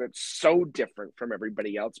on it that it's so different from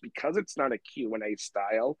everybody else because it's not a Q&A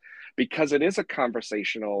style, because it is a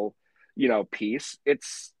conversational, you know, piece.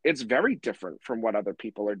 It's very different from what other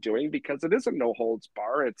people are doing because it is a no holds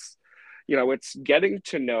bar. It's, you know, it's getting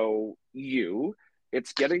to know you.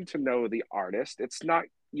 It's getting to know the artist. It's not,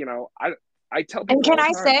 you know, I tell people. And can all I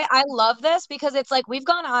the time, say, I love this because it's like we've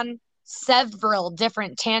gone on several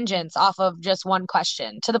different tangents off of just one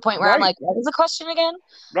question to the point where I'm like, what is the question again?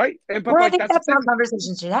 Right. And but where like, I think that's how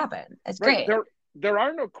conversations should happen. It's right. great. There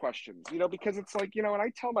are no questions, you know, because it's like, you know, and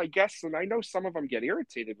I tell my guests, and I know some of them get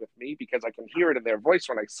irritated with me because I can hear it in their voice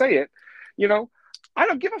when I say it, you know, I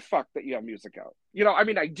don't give a fuck that you have music out. You know, I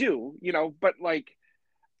mean, I do, you know, but like,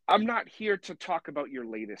 I'm not here to talk about your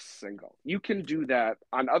latest single. You can do that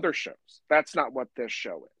on other shows. That's not what this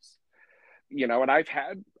show is. You know, and I've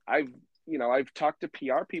talked to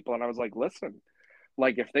PR people and I was like, listen,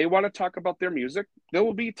 like if they want to talk about their music, there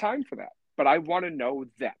will be time for that. But I want to know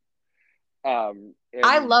them.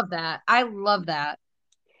 I love that. I love that.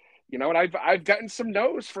 You know, and I've gotten some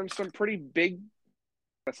no's from some pretty big,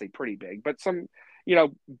 let's say pretty big, but some, you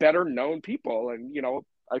know, better known people. And, you know,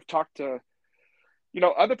 I've talked to, you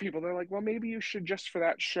know, other people, they're like, well, maybe you should just for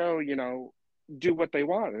that show, you know, do what they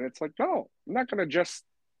want. And it's like, no, I'm not going to just,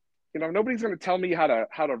 you know, nobody's going to tell me how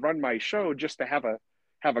to run my show just to have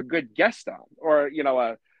a good guest on, or, you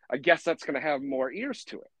know, a guest that's going to have more ears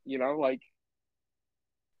to it, you know, like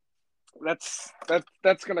that's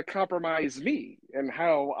going to compromise me and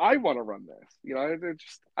how I want to run this, you know. It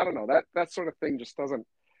just, I don't know, that sort of thing just doesn't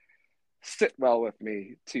sit well with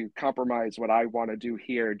me, to compromise what I want to do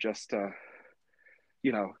here just to,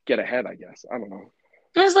 you know, get ahead, I guess. I don't know.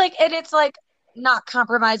 It's like, and it's like not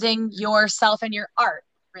compromising yourself and your art,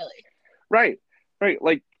 really. Right.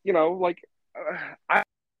 Like, you know, like I'm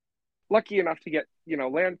lucky enough to get, you know,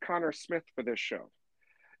 land Connor Smith for this show,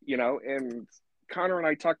 you know, and Connor and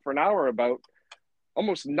I talked for an hour about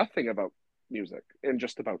almost nothing about music and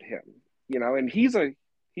just about him, you know, and he's a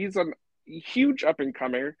huge up and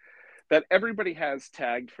comer that everybody has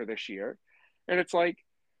tagged for this year. And it's like,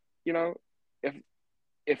 you know,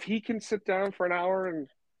 if he can sit down for an hour and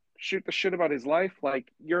shoot the shit about his life,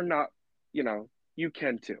 like you're not, you know, you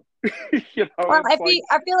can too. You know, well, I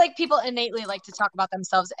feel like people innately like to talk about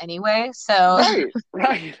themselves anyway. So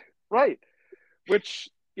right. Which,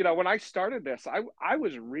 you know, when I started this, I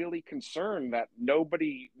was really concerned that no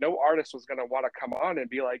artist was going to want to come on and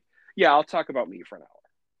be like, yeah, I'll talk about me for an hour,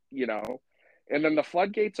 you know? And then the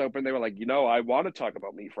floodgates opened. They were like, you know, I want to talk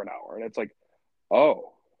about me for an hour. And it's like,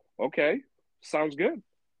 oh, okay. Sounds good.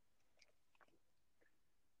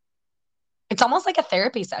 It's almost like a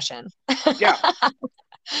therapy session.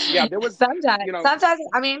 Yeah, there was sometimes, you know,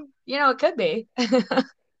 I mean, you know, it could be.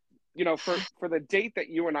 You know, for the date that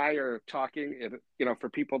you and I are talking, you know, for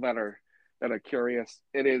people that are curious,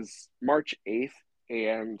 it is March 8th,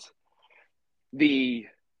 and the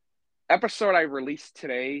episode I released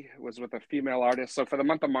today was with a female artist. So for the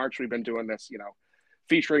month of March, we've been doing this, you know,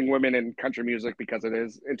 featuring women in country music because it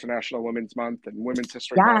is International Women's Month and Women's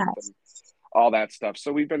History Month and all that stuff.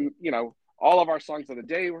 So we've been, you know, all of our songs of the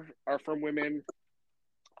day are from women.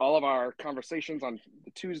 All of our conversations on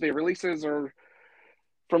the Tuesday releases are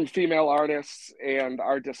from female artists, and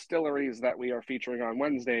our distilleries that we are featuring on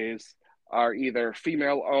Wednesdays are either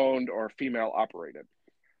female owned or female operated.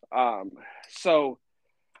 So,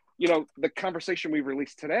 you know, the conversation we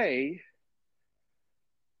released today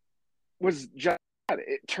was just,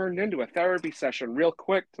 it turned into a therapy session real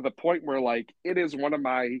quick, to the point where like, it is one of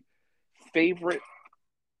my favorite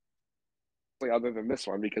other than this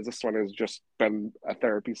one, because this one has just been a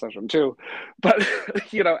therapy session too. But,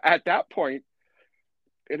 you know, at that point,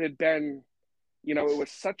 it had been, you know, it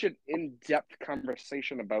was such an in-depth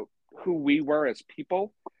conversation about who we were as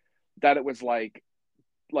people that it was like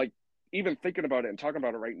even thinking about it and talking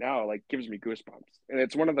about it right now, like, gives me goosebumps. And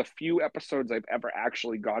it's one of the few episodes I've ever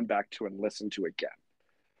actually gone back to and listened to again.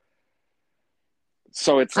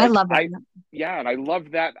 So it's like, I love that. And I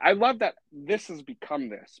love that. I love that this has become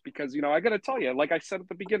this, because, you know, I got to tell you, like I said at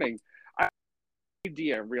the beginning, I have no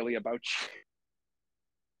idea really about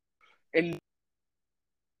you. And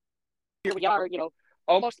here we are, you know,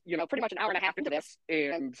 almost, you know, pretty much an hour and a half into this.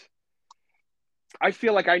 And I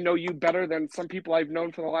feel like I know you better than some people I've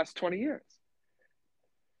known for the last 20 years.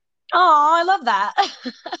 Oh, I love that.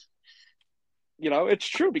 You know, it's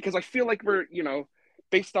true, because I feel like we're, you know,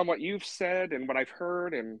 based on what you've said and what I've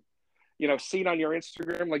heard and, you know, seen on your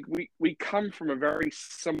Instagram, like we come from a very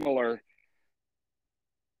similar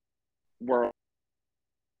world,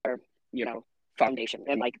 you know, foundation.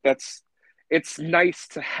 And like, it's nice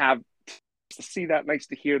to see that, nice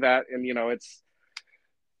to hear that. And, you know, it's,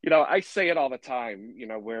 you know, I say it all the time, you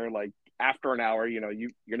know, where like after an hour, you know,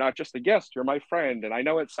 you're not just a guest, you're my friend. And I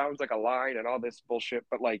know it sounds like a line and all this bullshit,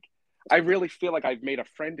 but like, I really feel like I've made a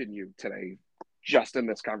friend in you today, just in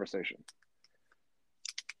this conversation.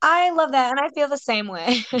 I love that. And I feel the same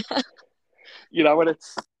way. You know, and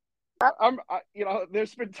it's, you know,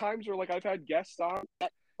 there's been times where like I've had guests on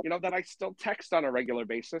that, you know, that I still text on a regular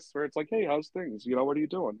basis where it's like, hey, how's things? You know, what are you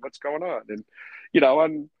doing? What's going on? And, you know,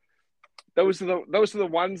 and those are the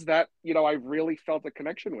ones that, you know, I really felt a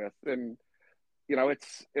connection with. And, you know,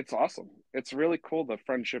 it's awesome. It's really cool, the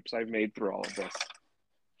friendships I've made through all of this.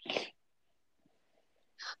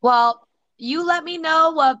 Well, you let me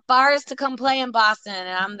know what bars to come play in Boston, and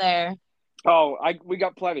I'm there. Oh, we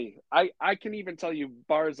got plenty. I can even tell you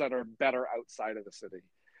bars that are better outside of the city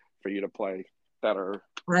for you to play. That are.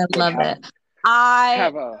 I love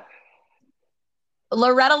it.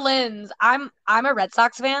 Loretta Lynn's. I'm a Red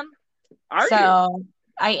Sox fan. Are you?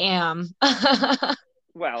 I am.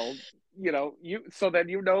 Well, you know, then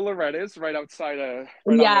you know Loretta's right outside of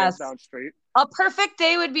yes. down street. A perfect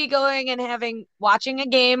day would be going and watching a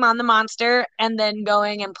game on the Monster and then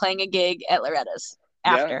going and playing a gig at Loretta's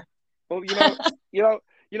after. Yeah. Well,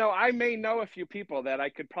 you know, I may know a few people that I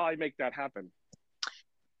could probably make that happen.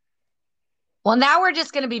 Well, now we're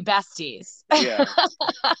just going to be besties. Yeah.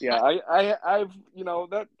 Yeah. I've, you know,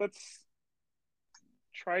 that's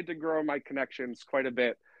tried to grow my connections quite a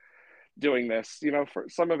bit doing this, you know, for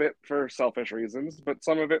some of it for selfish reasons, but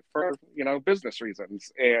some of it for, you know, business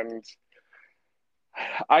reasons. And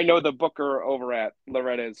I know the booker over at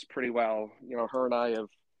Loretta's pretty well. You know, her and I have,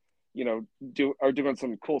 you know, are doing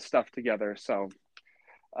some cool stuff together. So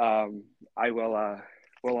I will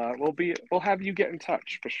we'll have you get in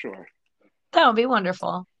touch for sure. That would be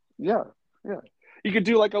wonderful. Yeah. You could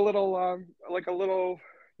do like a little,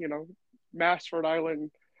 you know, Massford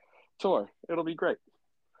Island tour. It'll be great.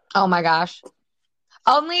 Oh my gosh.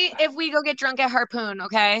 Only if we go get drunk at Harpoon,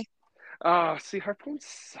 okay? See, Harpoon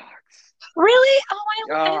sucks. Really? Oh,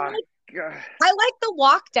 I like the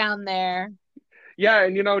walk down there. Yeah,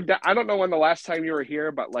 and you know, I don't know when the last time you were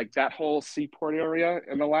here, but like that whole seaport area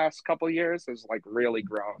in the last couple of years has like really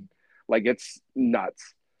grown. Like it's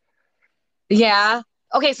nuts. Yeah.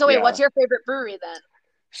 Okay, so wait, what's your favorite brewery then?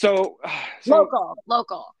 So local.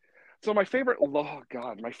 So my favorite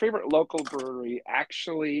local brewery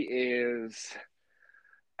actually is,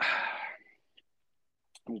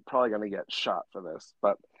 I'm probably going to get shot for this,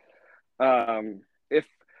 but if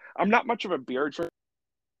I'm not much of a beer drinker,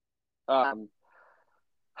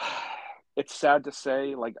 it's sad to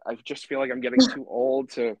say, like, I just feel like I'm getting too old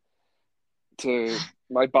to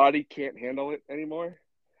my body can't handle it anymore.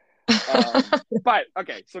 But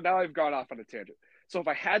okay, so now I've gone off on a tangent. So if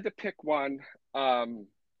I had to pick one,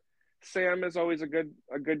 Sam is always a good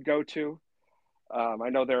go-to. I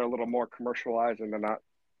know they're a little more commercialized and they're not.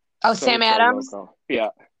 Oh, Sam Adams. Local. Yeah.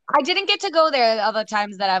 I didn't get to go there the other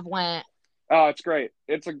times that I've went. Oh, it's great.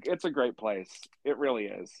 It's a great place. It really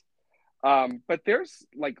is. But there's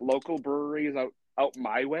like local breweries out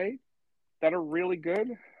my way that are really good.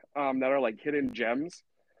 That are like hidden gems.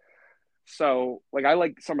 So like I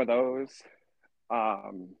like some of those.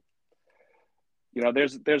 You know,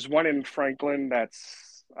 there's one in Franklin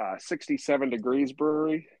that's 67 Degrees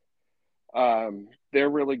Brewery. They're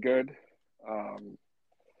really good.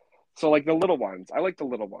 So like the little ones, I like the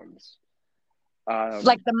little ones.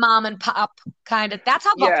 Like the mom and pop kind of. That's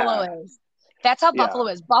how Buffalo is. That's how Buffalo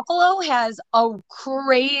is. Buffalo has a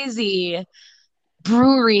crazy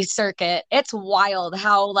brewery circuit. It's wild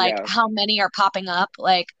how many are popping up.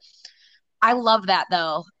 Like I love that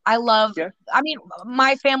though. I mean,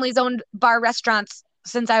 my family's owned bar restaurants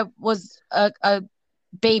since I was a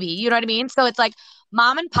baby. You know what I mean? So it's like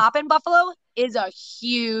mom and pop in Buffalo is a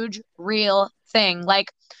huge, real thing.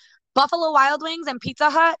 Like Buffalo Wild Wings and Pizza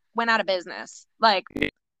Hut went out of business. Like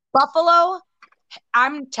Buffalo,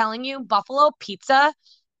 I'm telling you, Buffalo pizza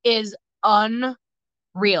is unreal.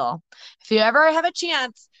 If you ever have a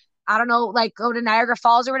chance, I don't know, like go to Niagara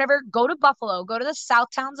Falls or whatever, go to Buffalo, go to the South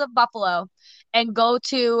Towns of Buffalo and go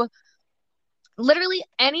to literally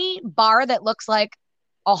any bar that looks like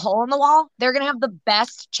a hole in the wall. They're going to have the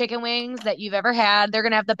best chicken wings that you've ever had. They're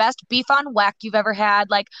going to have the best beef on weck you've ever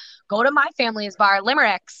had. Like go to my family's bar,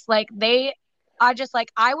 Limericks. Like I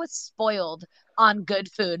was spoiled on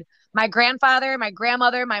good food. My grandfather, my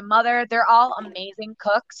grandmother, my mother, they're all amazing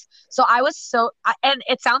cooks. So and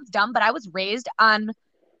it sounds dumb, but I was raised on,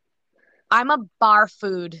 I'm a bar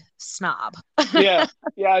food snob. Yeah.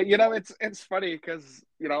 You know, it's funny because,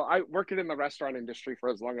 you know, I working in the restaurant industry for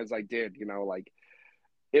as long as I did, you know, like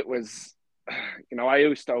it was, you know, I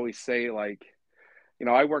used to always say like, you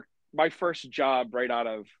know, my first job right out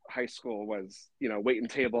of high school was, you know, waiting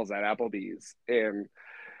tables at Applebee's. And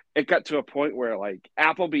it got to a point where like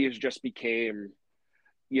Applebee's just became,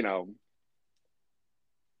 you know,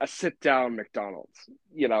 a sit down McDonald's,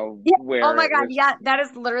 you know, where oh my God. Yeah. That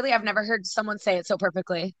is literally, I've never heard someone say it so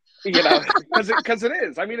perfectly. You know, because it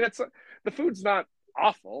is. I mean, the food's not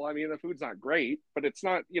awful. I mean, the food's not great, but it's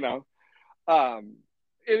not, you know,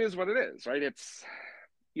 it is what it is, right? It's,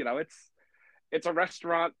 you know, it's a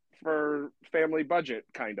restaurant for family budget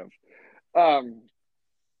kind of,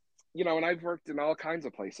 you know, and I've worked in all kinds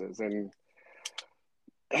of places and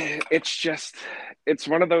it's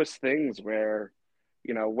one of those things where,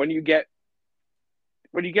 you know, when you get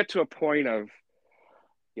to a point of,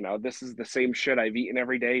 you know, this is the same shit I've eaten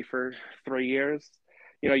every day for 3 years,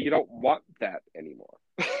 you know, you don't want that anymore,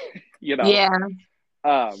 you know?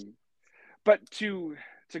 Yeah. But to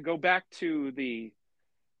go back to the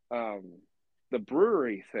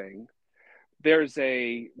brewery thing, there's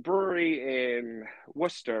a brewery in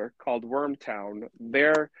Worcester called Wormtown.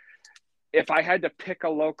 If I had to pick a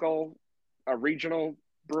regional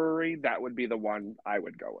brewery, that would be the one I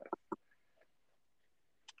would go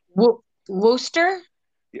with. Worcester?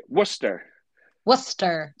 Yeah, Worcester.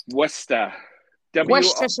 Worcestershire.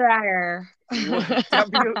 WORCESTER.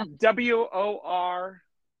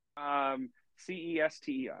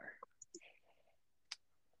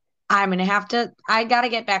 I gotta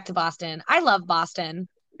get back to Boston. I love Boston.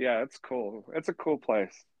 Yeah, it's cool. It's a cool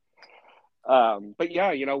place. But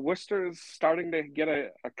yeah, you know, Worcester is starting to get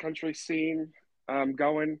a country scene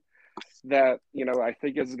going that, you know, I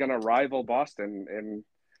think is going to rival Boston and,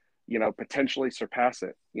 you know, potentially surpass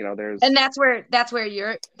it. You know, and that's where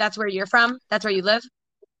you're from. That's where you live.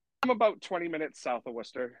 I'm about 20 minutes south of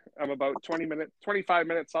Worcester. I'm about 25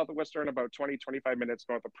 minutes south of Worcester and about 25 minutes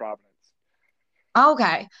north of Providence.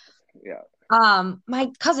 Okay. Yeah.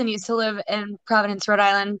 My cousin used to live in Providence, Rhode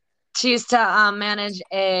Island. She used to manage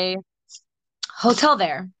a hotel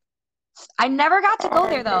there. I never got to go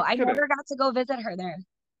there though. I never got to go visit her there.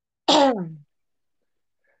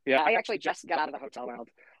 Yeah, I actually just got out of the hotel world.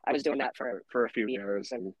 I was doing that for a few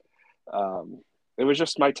years, and it was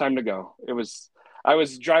just my time to go. I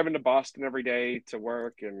was driving to Boston every day to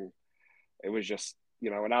work, and it was just,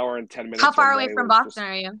 you know, an hour and 10 minutes. How far away from Boston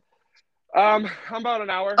are you? I'm about an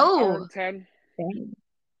hour. Hour and 10. Dang.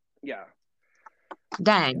 Yeah.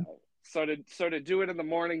 Dang. So to do it in the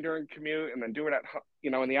morning during commute, and then do it at,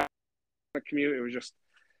 you know, in the afternoon commute, it was just,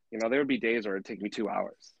 you know, there would be days where it'd take me 2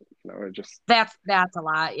 hours. You know, it just that's a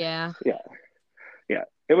lot. Yeah. Yeah.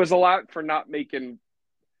 It was a lot for not making,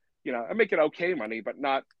 you know, I'm making okay money, but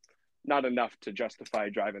not enough to justify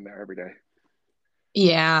driving there every day.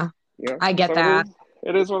 Yeah. You know? I get that.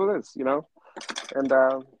 It is what it is, you know, and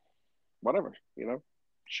whatever, you know,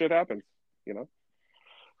 shit happens, you know.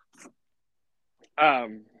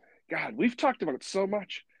 God, we've talked about it so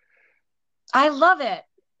much. I love it.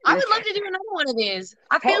 I would love to do another one of these.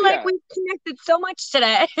 I feel like we've connected so much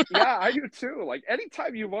today. Yeah, I do too. Like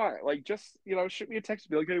anytime you want, like just, you know, shoot me a text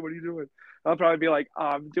and be like, hey, what are you doing? I'll probably be like, oh,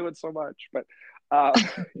 I'm doing so much. But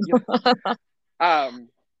you know,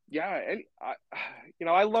 yeah, and you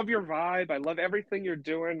know, I love your vibe. I love everything you're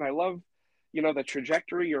doing. I love, you know, the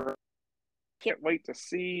trajectory you're. Can't wait to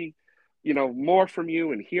see, you know, more from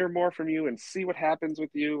you and hear more from you and see what happens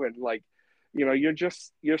with you. And like, you know,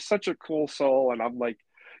 you're such a cool soul. And I'm like,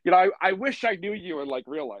 you know, I wish I knew you in like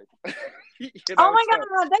real life. You know, oh my God,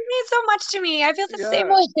 that means so much to me. I feel the same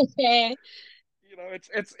way. You know,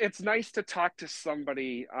 it's nice to talk to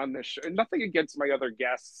somebody on this show. And nothing against my other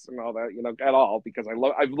guests and all that, you know, at all, because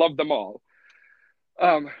I've loved them all.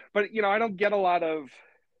 But I don't get a lot of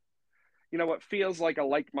what feels like a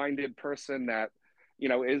like-minded person that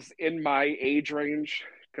is in my age range,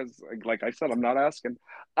 because like I said, I'm not asking.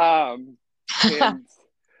 And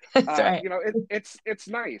right. It's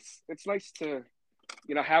nice. It's nice to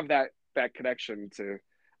have that connection, to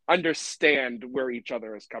understand where each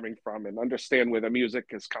other is coming from and understand where the music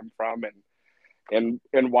has come from and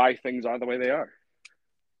why things are the way they are.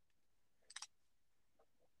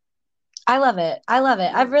 I love it.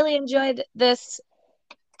 I've really enjoyed this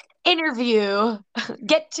interview,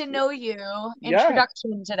 get to know you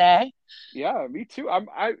introduction today. Yeah, me too.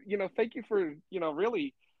 Thank you for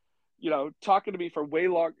really talking to me for way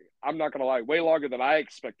long. I'm not gonna lie, way longer than I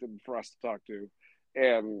expected for us to talk to,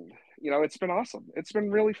 and it's been awesome. It's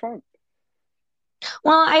been really fun.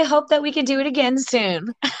 Well, I hope that we can do it again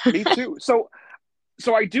soon. Me too. So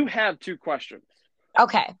I do have 2 questions.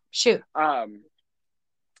 Okay, shoot. I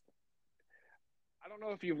don't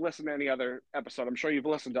know if you've listened to any other episode. I'm sure you've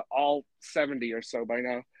listened to all 70 or so by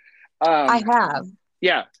now. I have.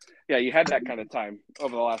 Yeah, you had that kind of time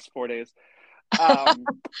over the last 4 days.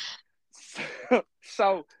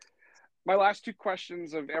 So my last 2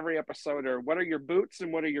 questions of every episode are: what are your boots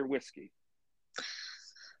and what are your whiskey?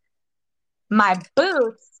 My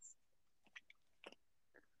boots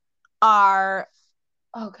are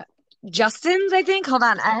Justin's, I think. Hold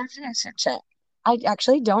on, I have to check. I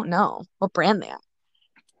actually don't know what brand they are.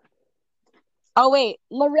 Oh wait,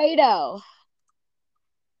 Laredo.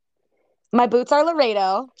 My boots are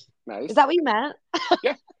Laredo. Nice. Is that what you meant?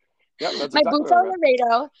 Yeah. Yeah, that's my exactly boots are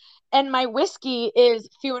Laredo, and my whiskey is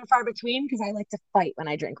few and far between because I like to fight when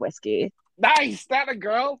I drink whiskey. Nice, that a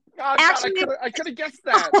girl. Oh, actually, God, I could have guessed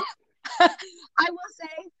that. I will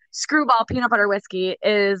say, Screwball peanut butter whiskey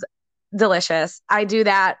is delicious. I do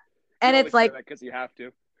that, and it's like because you have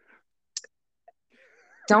to.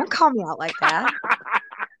 Don't call me out like that.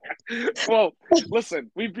 Well, listen,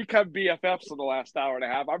 we've become BFFs in the last hour and a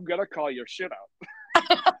half. I'm gonna call your shit out.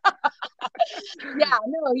 Yeah.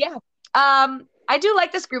 I do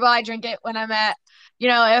like the Screwball. I drink it when I'm at,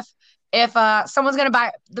 if someone's gonna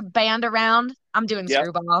buy the band around, I'm doing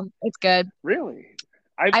Screwball. It's good. Really?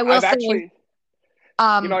 I've actually,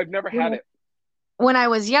 I've never had it. When I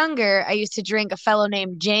was younger, I used to drink a fellow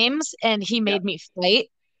named James, and he made me fight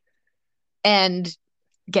and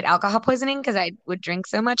get alcohol poisoning because I would drink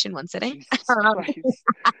so much in one sitting.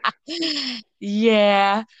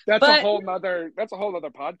 Yeah. That's a whole nother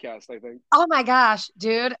podcast, I think. Oh my gosh,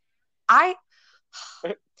 dude. I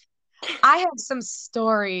have some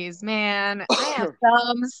stories, man. I have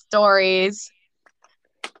some stories.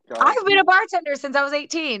 I've been a bartender since I was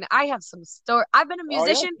 18. I have some story. I've been a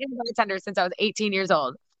musician and a bartender since I was 18 years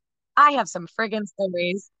old. I have some friggin'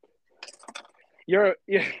 stories. You're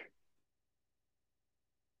a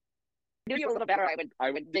little better.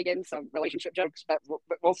 I would dig in some relationship jokes, but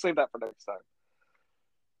we'll save that for next time.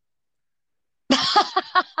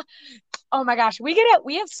 Oh my gosh, we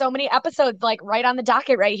have so many episodes like right on the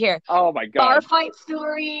docket right here. Oh my god. Bar fight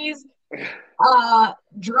stories,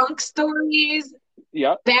 drunk stories,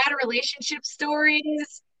 bad relationship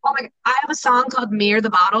stories. Oh my god, I have a song called Mirror the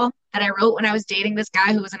Bottle that I wrote when I was dating this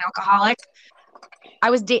guy who was an alcoholic. I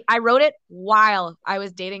wrote it while I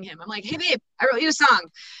was dating him. I'm like, "Hey babe, I wrote you a song."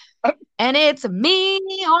 And it's me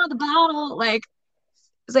or the bottle. Like,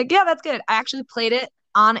 it's like, yeah, that's good. I actually played it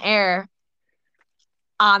on air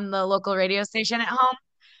on the local radio station at home.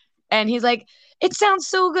 And he's like, it sounds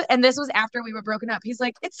so good. And this was after we were broken up. He's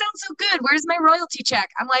like, it sounds so good. Where's my royalty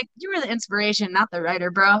check? I'm like, you were the inspiration, not the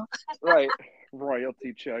writer, bro. Right.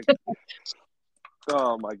 Royalty check.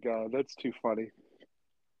 Oh my God. That's too funny.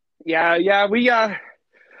 Yeah. We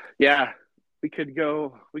could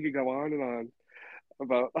go on and on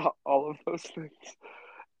about all of those things.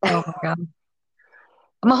 Oh my God.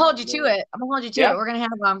 I'm gonna hold you to it. We're gonna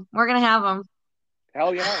have them.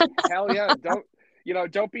 Hell yeah.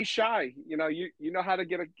 Don't be shy. You know how to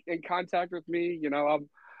get in contact with me.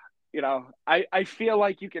 I feel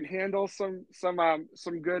like you can handle some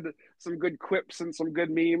good quips and some good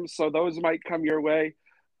memes. So those might come your way.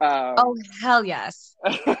 Oh hell yes.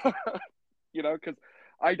 Because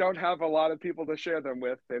I don't have a lot of people to share them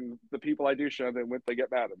with, and the people I do share them with, they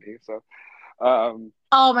get mad at me. So, oh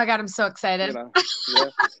my God, I'm so excited. Yeah.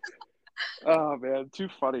 Oh man, too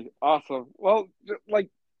funny. Awesome. Well,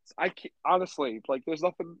 like, I can't, honestly, like, there's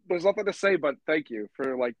nothing to say but thank you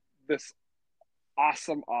for like this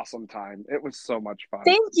awesome time. It was so much fun.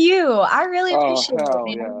 Thank you. I really appreciate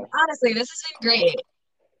it. Yeah. Honestly, this has been great.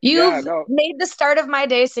 You've made the start of my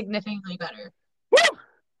day significantly better. Woo!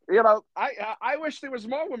 I wish there was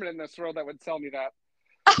more women in this world that would tell me that.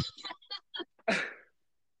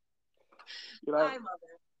 You know, I love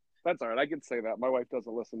it. That's all right. I can say that. My wife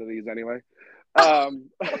doesn't listen to these anyway. And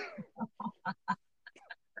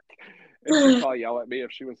she'd probably yell at me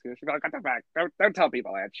if she was here. She'd be like, "What the fuck? Don't tell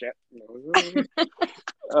people that shit."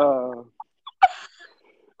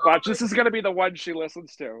 Watch, this is going to be the one she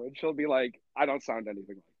listens to, and she'll be like, "I don't sound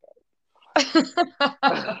anything like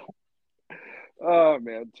that." Oh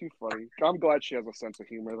man, too funny. I'm glad she has a sense of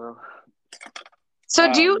humor, though.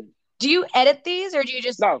 So do you edit these, or do you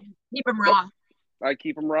just keep them raw? I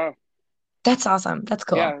keep them raw. That's awesome. That's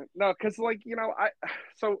cool. Yeah, no, because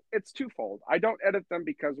so it's twofold. I don't edit them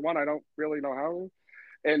because one, I don't really know how,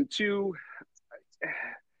 and two,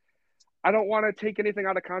 I don't want to take anything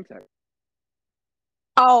out of context.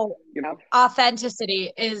 Oh,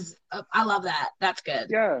 authenticity is, I love that. That's good.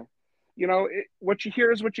 Yeah. What you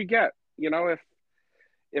hear is what you get.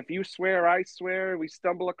 If you swear, I swear, we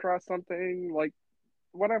stumble across something, like,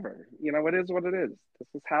 whatever. It is what it is. This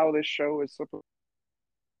is how this show is supposed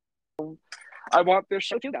to. I want this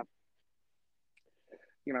show to go.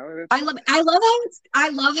 I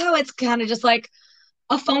love how it's kind of just like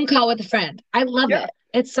a phone call with a friend. I love it.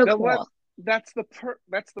 It's so cool. That's the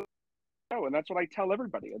show, and that's what I tell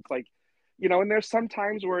everybody. It's like, and there's some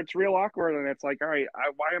times where it's real awkward, and it's like, all right,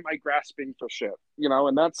 why am I grasping for shit?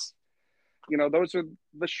 And that's, those are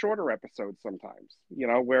the shorter episodes sometimes,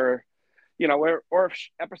 where if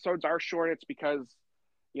episodes are short, it's because,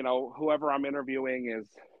 whoever I'm interviewing is,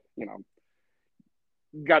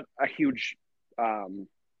 got a huge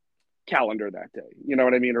calendar that day, you know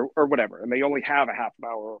what I mean? Or whatever. And they only have a half an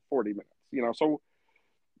hour or 40 minutes, so,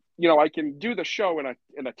 I can do the show in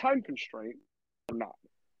a time constraint or not.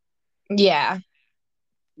 Yeah.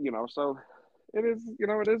 So it is,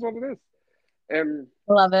 it is what it is. And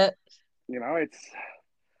love it.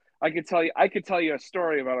 I could tell you a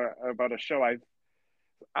story about a show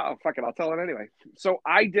I'll tell it anyway. So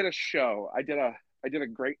I did a show. I did a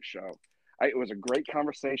great show. It was a great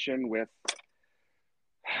conversation with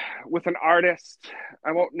an artist.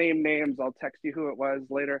 I won't name names. I'll text you who it was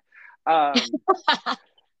later.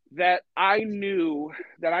 That I knew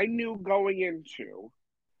going into,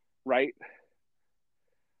 right?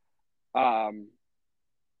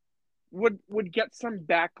 Would get some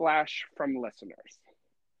backlash from listeners.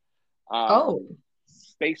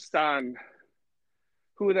 Based on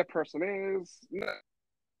who the person is, not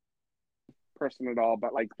person at all,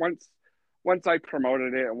 but like once I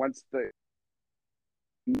promoted it, and once I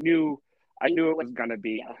knew it was gonna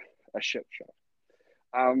be a shit show.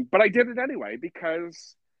 But I did it anyway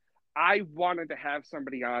because I wanted to have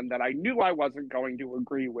somebody on that I knew I wasn't going to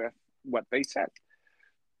agree with what they said.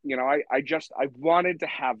 I wanted to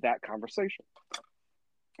have that conversation.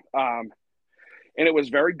 And it was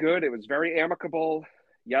very good. It was very amicable,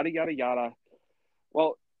 yada, yada, yada.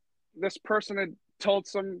 Well, this person had told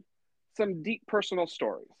some deep personal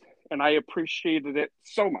stories, and I appreciated it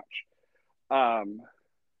so much.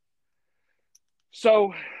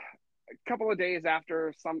 So a couple of days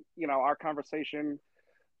after our conversation,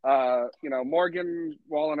 Morgan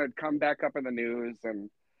Wallen had come back up in the news, and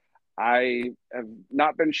I have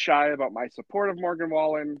not been shy about my support of Morgan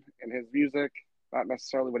Wallen and his music. Not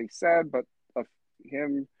necessarily what he said, but of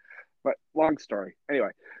him. But long story.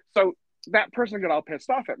 Anyway, so that person got all pissed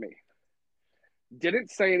off at me. Didn't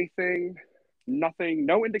say anything, nothing,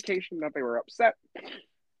 no indication that they were upset.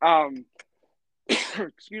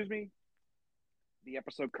 Excuse me. The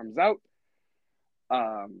episode comes out.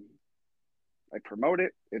 I promote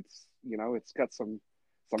it. It's, it's got some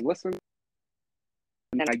listens.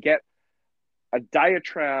 And then I get a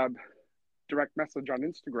diatribe direct message on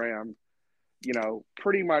Instagram,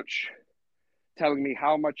 pretty much telling me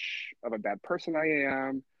how much of a bad person I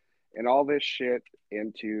am and all this shit,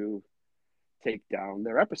 and to take down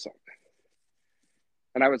their episode.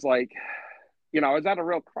 And I was like, I was at a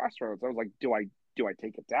real crossroads. I was like, do I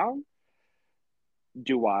take it down?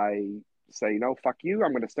 Do I say, no, fuck you,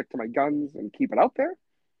 I'm going to stick to my guns and keep it out there?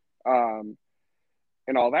 And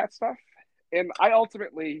all that stuff. And I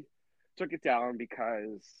ultimately took it down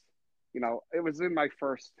because, it was in my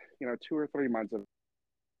first, 2 or 3 months of,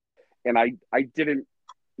 and I didn't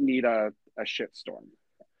need a shitstorm.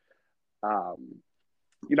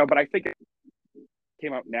 But I think it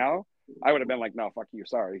came out now, I would have been like, no, fuck you,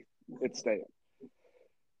 sorry, it's staying.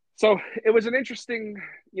 So it was an interesting,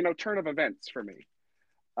 turn of events for me.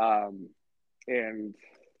 And,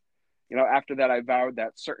 after that, I vowed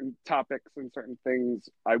that certain topics and certain things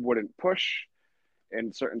I wouldn't push,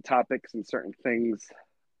 and certain topics and certain things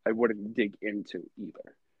I wouldn't dig into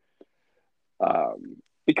either.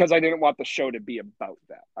 Because I didn't want the show to be about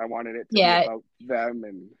that. I wanted it to be about them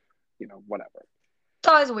and, whatever. It's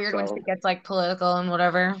always weird when it gets like political and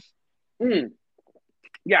whatever.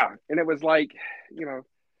 Yeah, and it was like,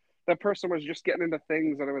 that person was just getting into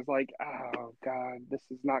things, and it was like, oh God, this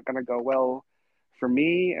is not going to go well for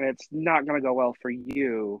me, and it's not going to go well for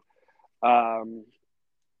you.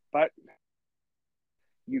 But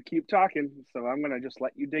you keep talking, so I'm going to just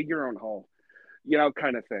let you dig your own hole,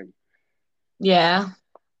 kind of thing. Yeah.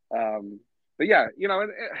 But yeah,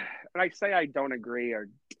 and I say I don't agree or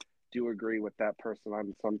do agree with that person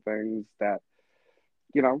on some things that,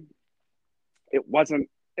 it wasn't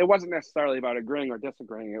necessarily about agreeing or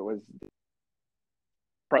disagreeing. It was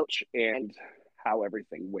approach and how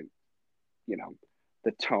everything went,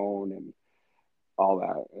 the tone and all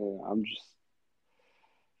that. I'm just,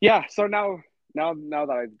 yeah. So now that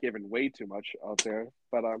I've given way too much out there,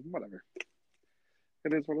 but whatever.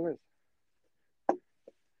 It is what it is.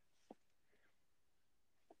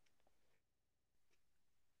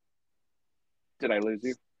 Did I lose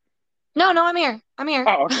you? No, I'm here.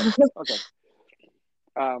 Oh, okay.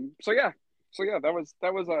 So yeah, that was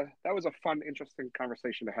a fun, interesting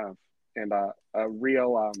conversation to have, and a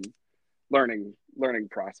real learning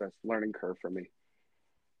process, learning curve for me.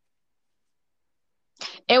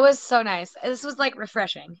 It was so nice. This was like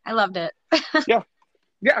refreshing. I loved it. Yeah,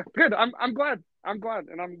 good. I'm glad,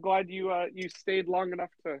 and I'm glad you stayed long enough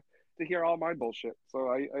to hear all my bullshit. So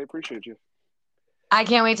I appreciate you. I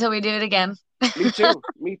can't wait till we do it again.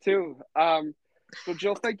 Me too. So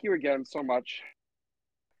Jill, thank you again so much.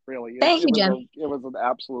 Really, thank you, Jim. It was an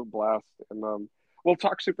absolute blast, and we'll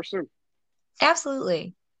talk super soon.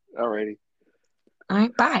 Absolutely. Alrighty. All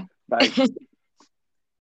right. Bye. Bye.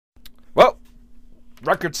 Well,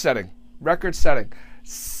 record setting.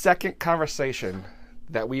 Second conversation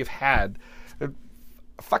that we've had. A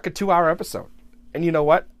fucking 2-hour episode, and you know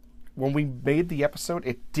what? When we made the episode,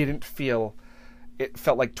 it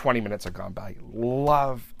felt like 20 minutes had gone by.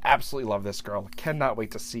 Absolutely love this girl. Cannot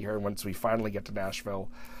wait to see her once we finally get to Nashville.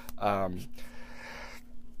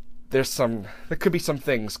 There could be some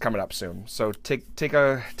things coming up soon. So take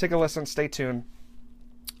a listen. Stay tuned.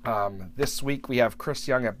 This week we have Chris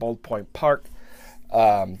Young at Bold Point Park.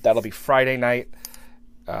 That'll be Friday night.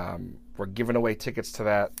 We're giving away tickets to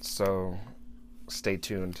that, so stay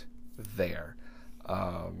tuned there.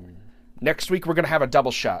 Next week we're going to have a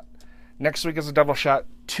double shot. Next week is a double shot,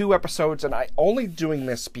 2 episodes, and I'm only doing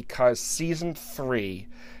this because season 3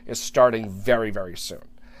 is starting very, very soon.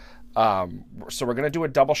 So we're going to do a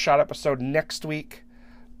double shot episode next week,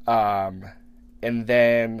 and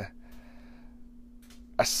then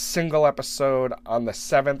a single episode on the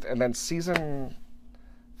 7th, and then season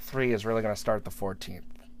 3 is really going to start the 14th.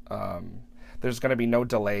 There's going to be no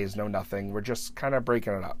delays, no nothing. We're just kind of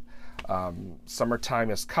breaking it up.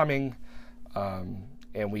 Summertime is coming.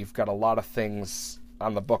 And we've got a lot of things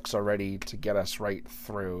on the books already to get us right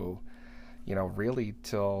through, really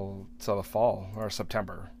till the fall or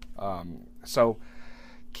September. So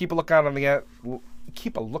keep a lookout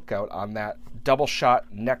on that double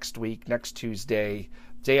shot next week, next Tuesday,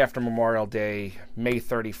 day after Memorial Day, May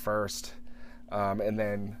 31st, and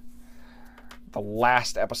then the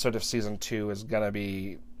last episode of season 2 is gonna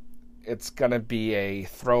be a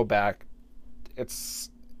throwback. It's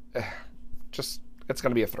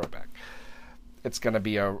going to be a throwback. It's going to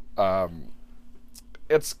be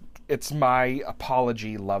it's my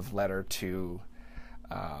apology love letter to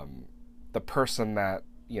the person that,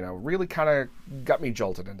 really kind of got me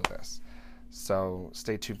jolted into this. So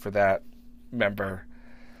stay tuned for that. Remember,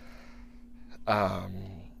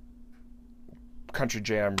 Country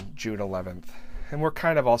Jam, June 11th. And we're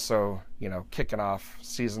kind of also, kicking off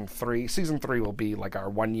season 3. Season 3 will be like our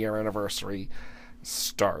 1-year anniversary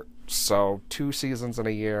start. So 2 seasons in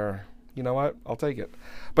a year, you know what? I'll take it.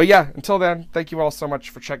 But yeah, until then, thank you all so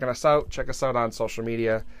much for checking us out. Check us out on social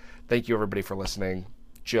media. Thank you everybody for listening.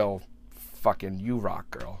 Jill, fucking you rock,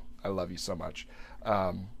 girl. I love you so much.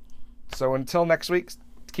 So until next week,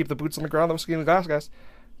 keep the boots on the ground, the whiskey in the glass, guys.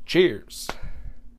 Cheers.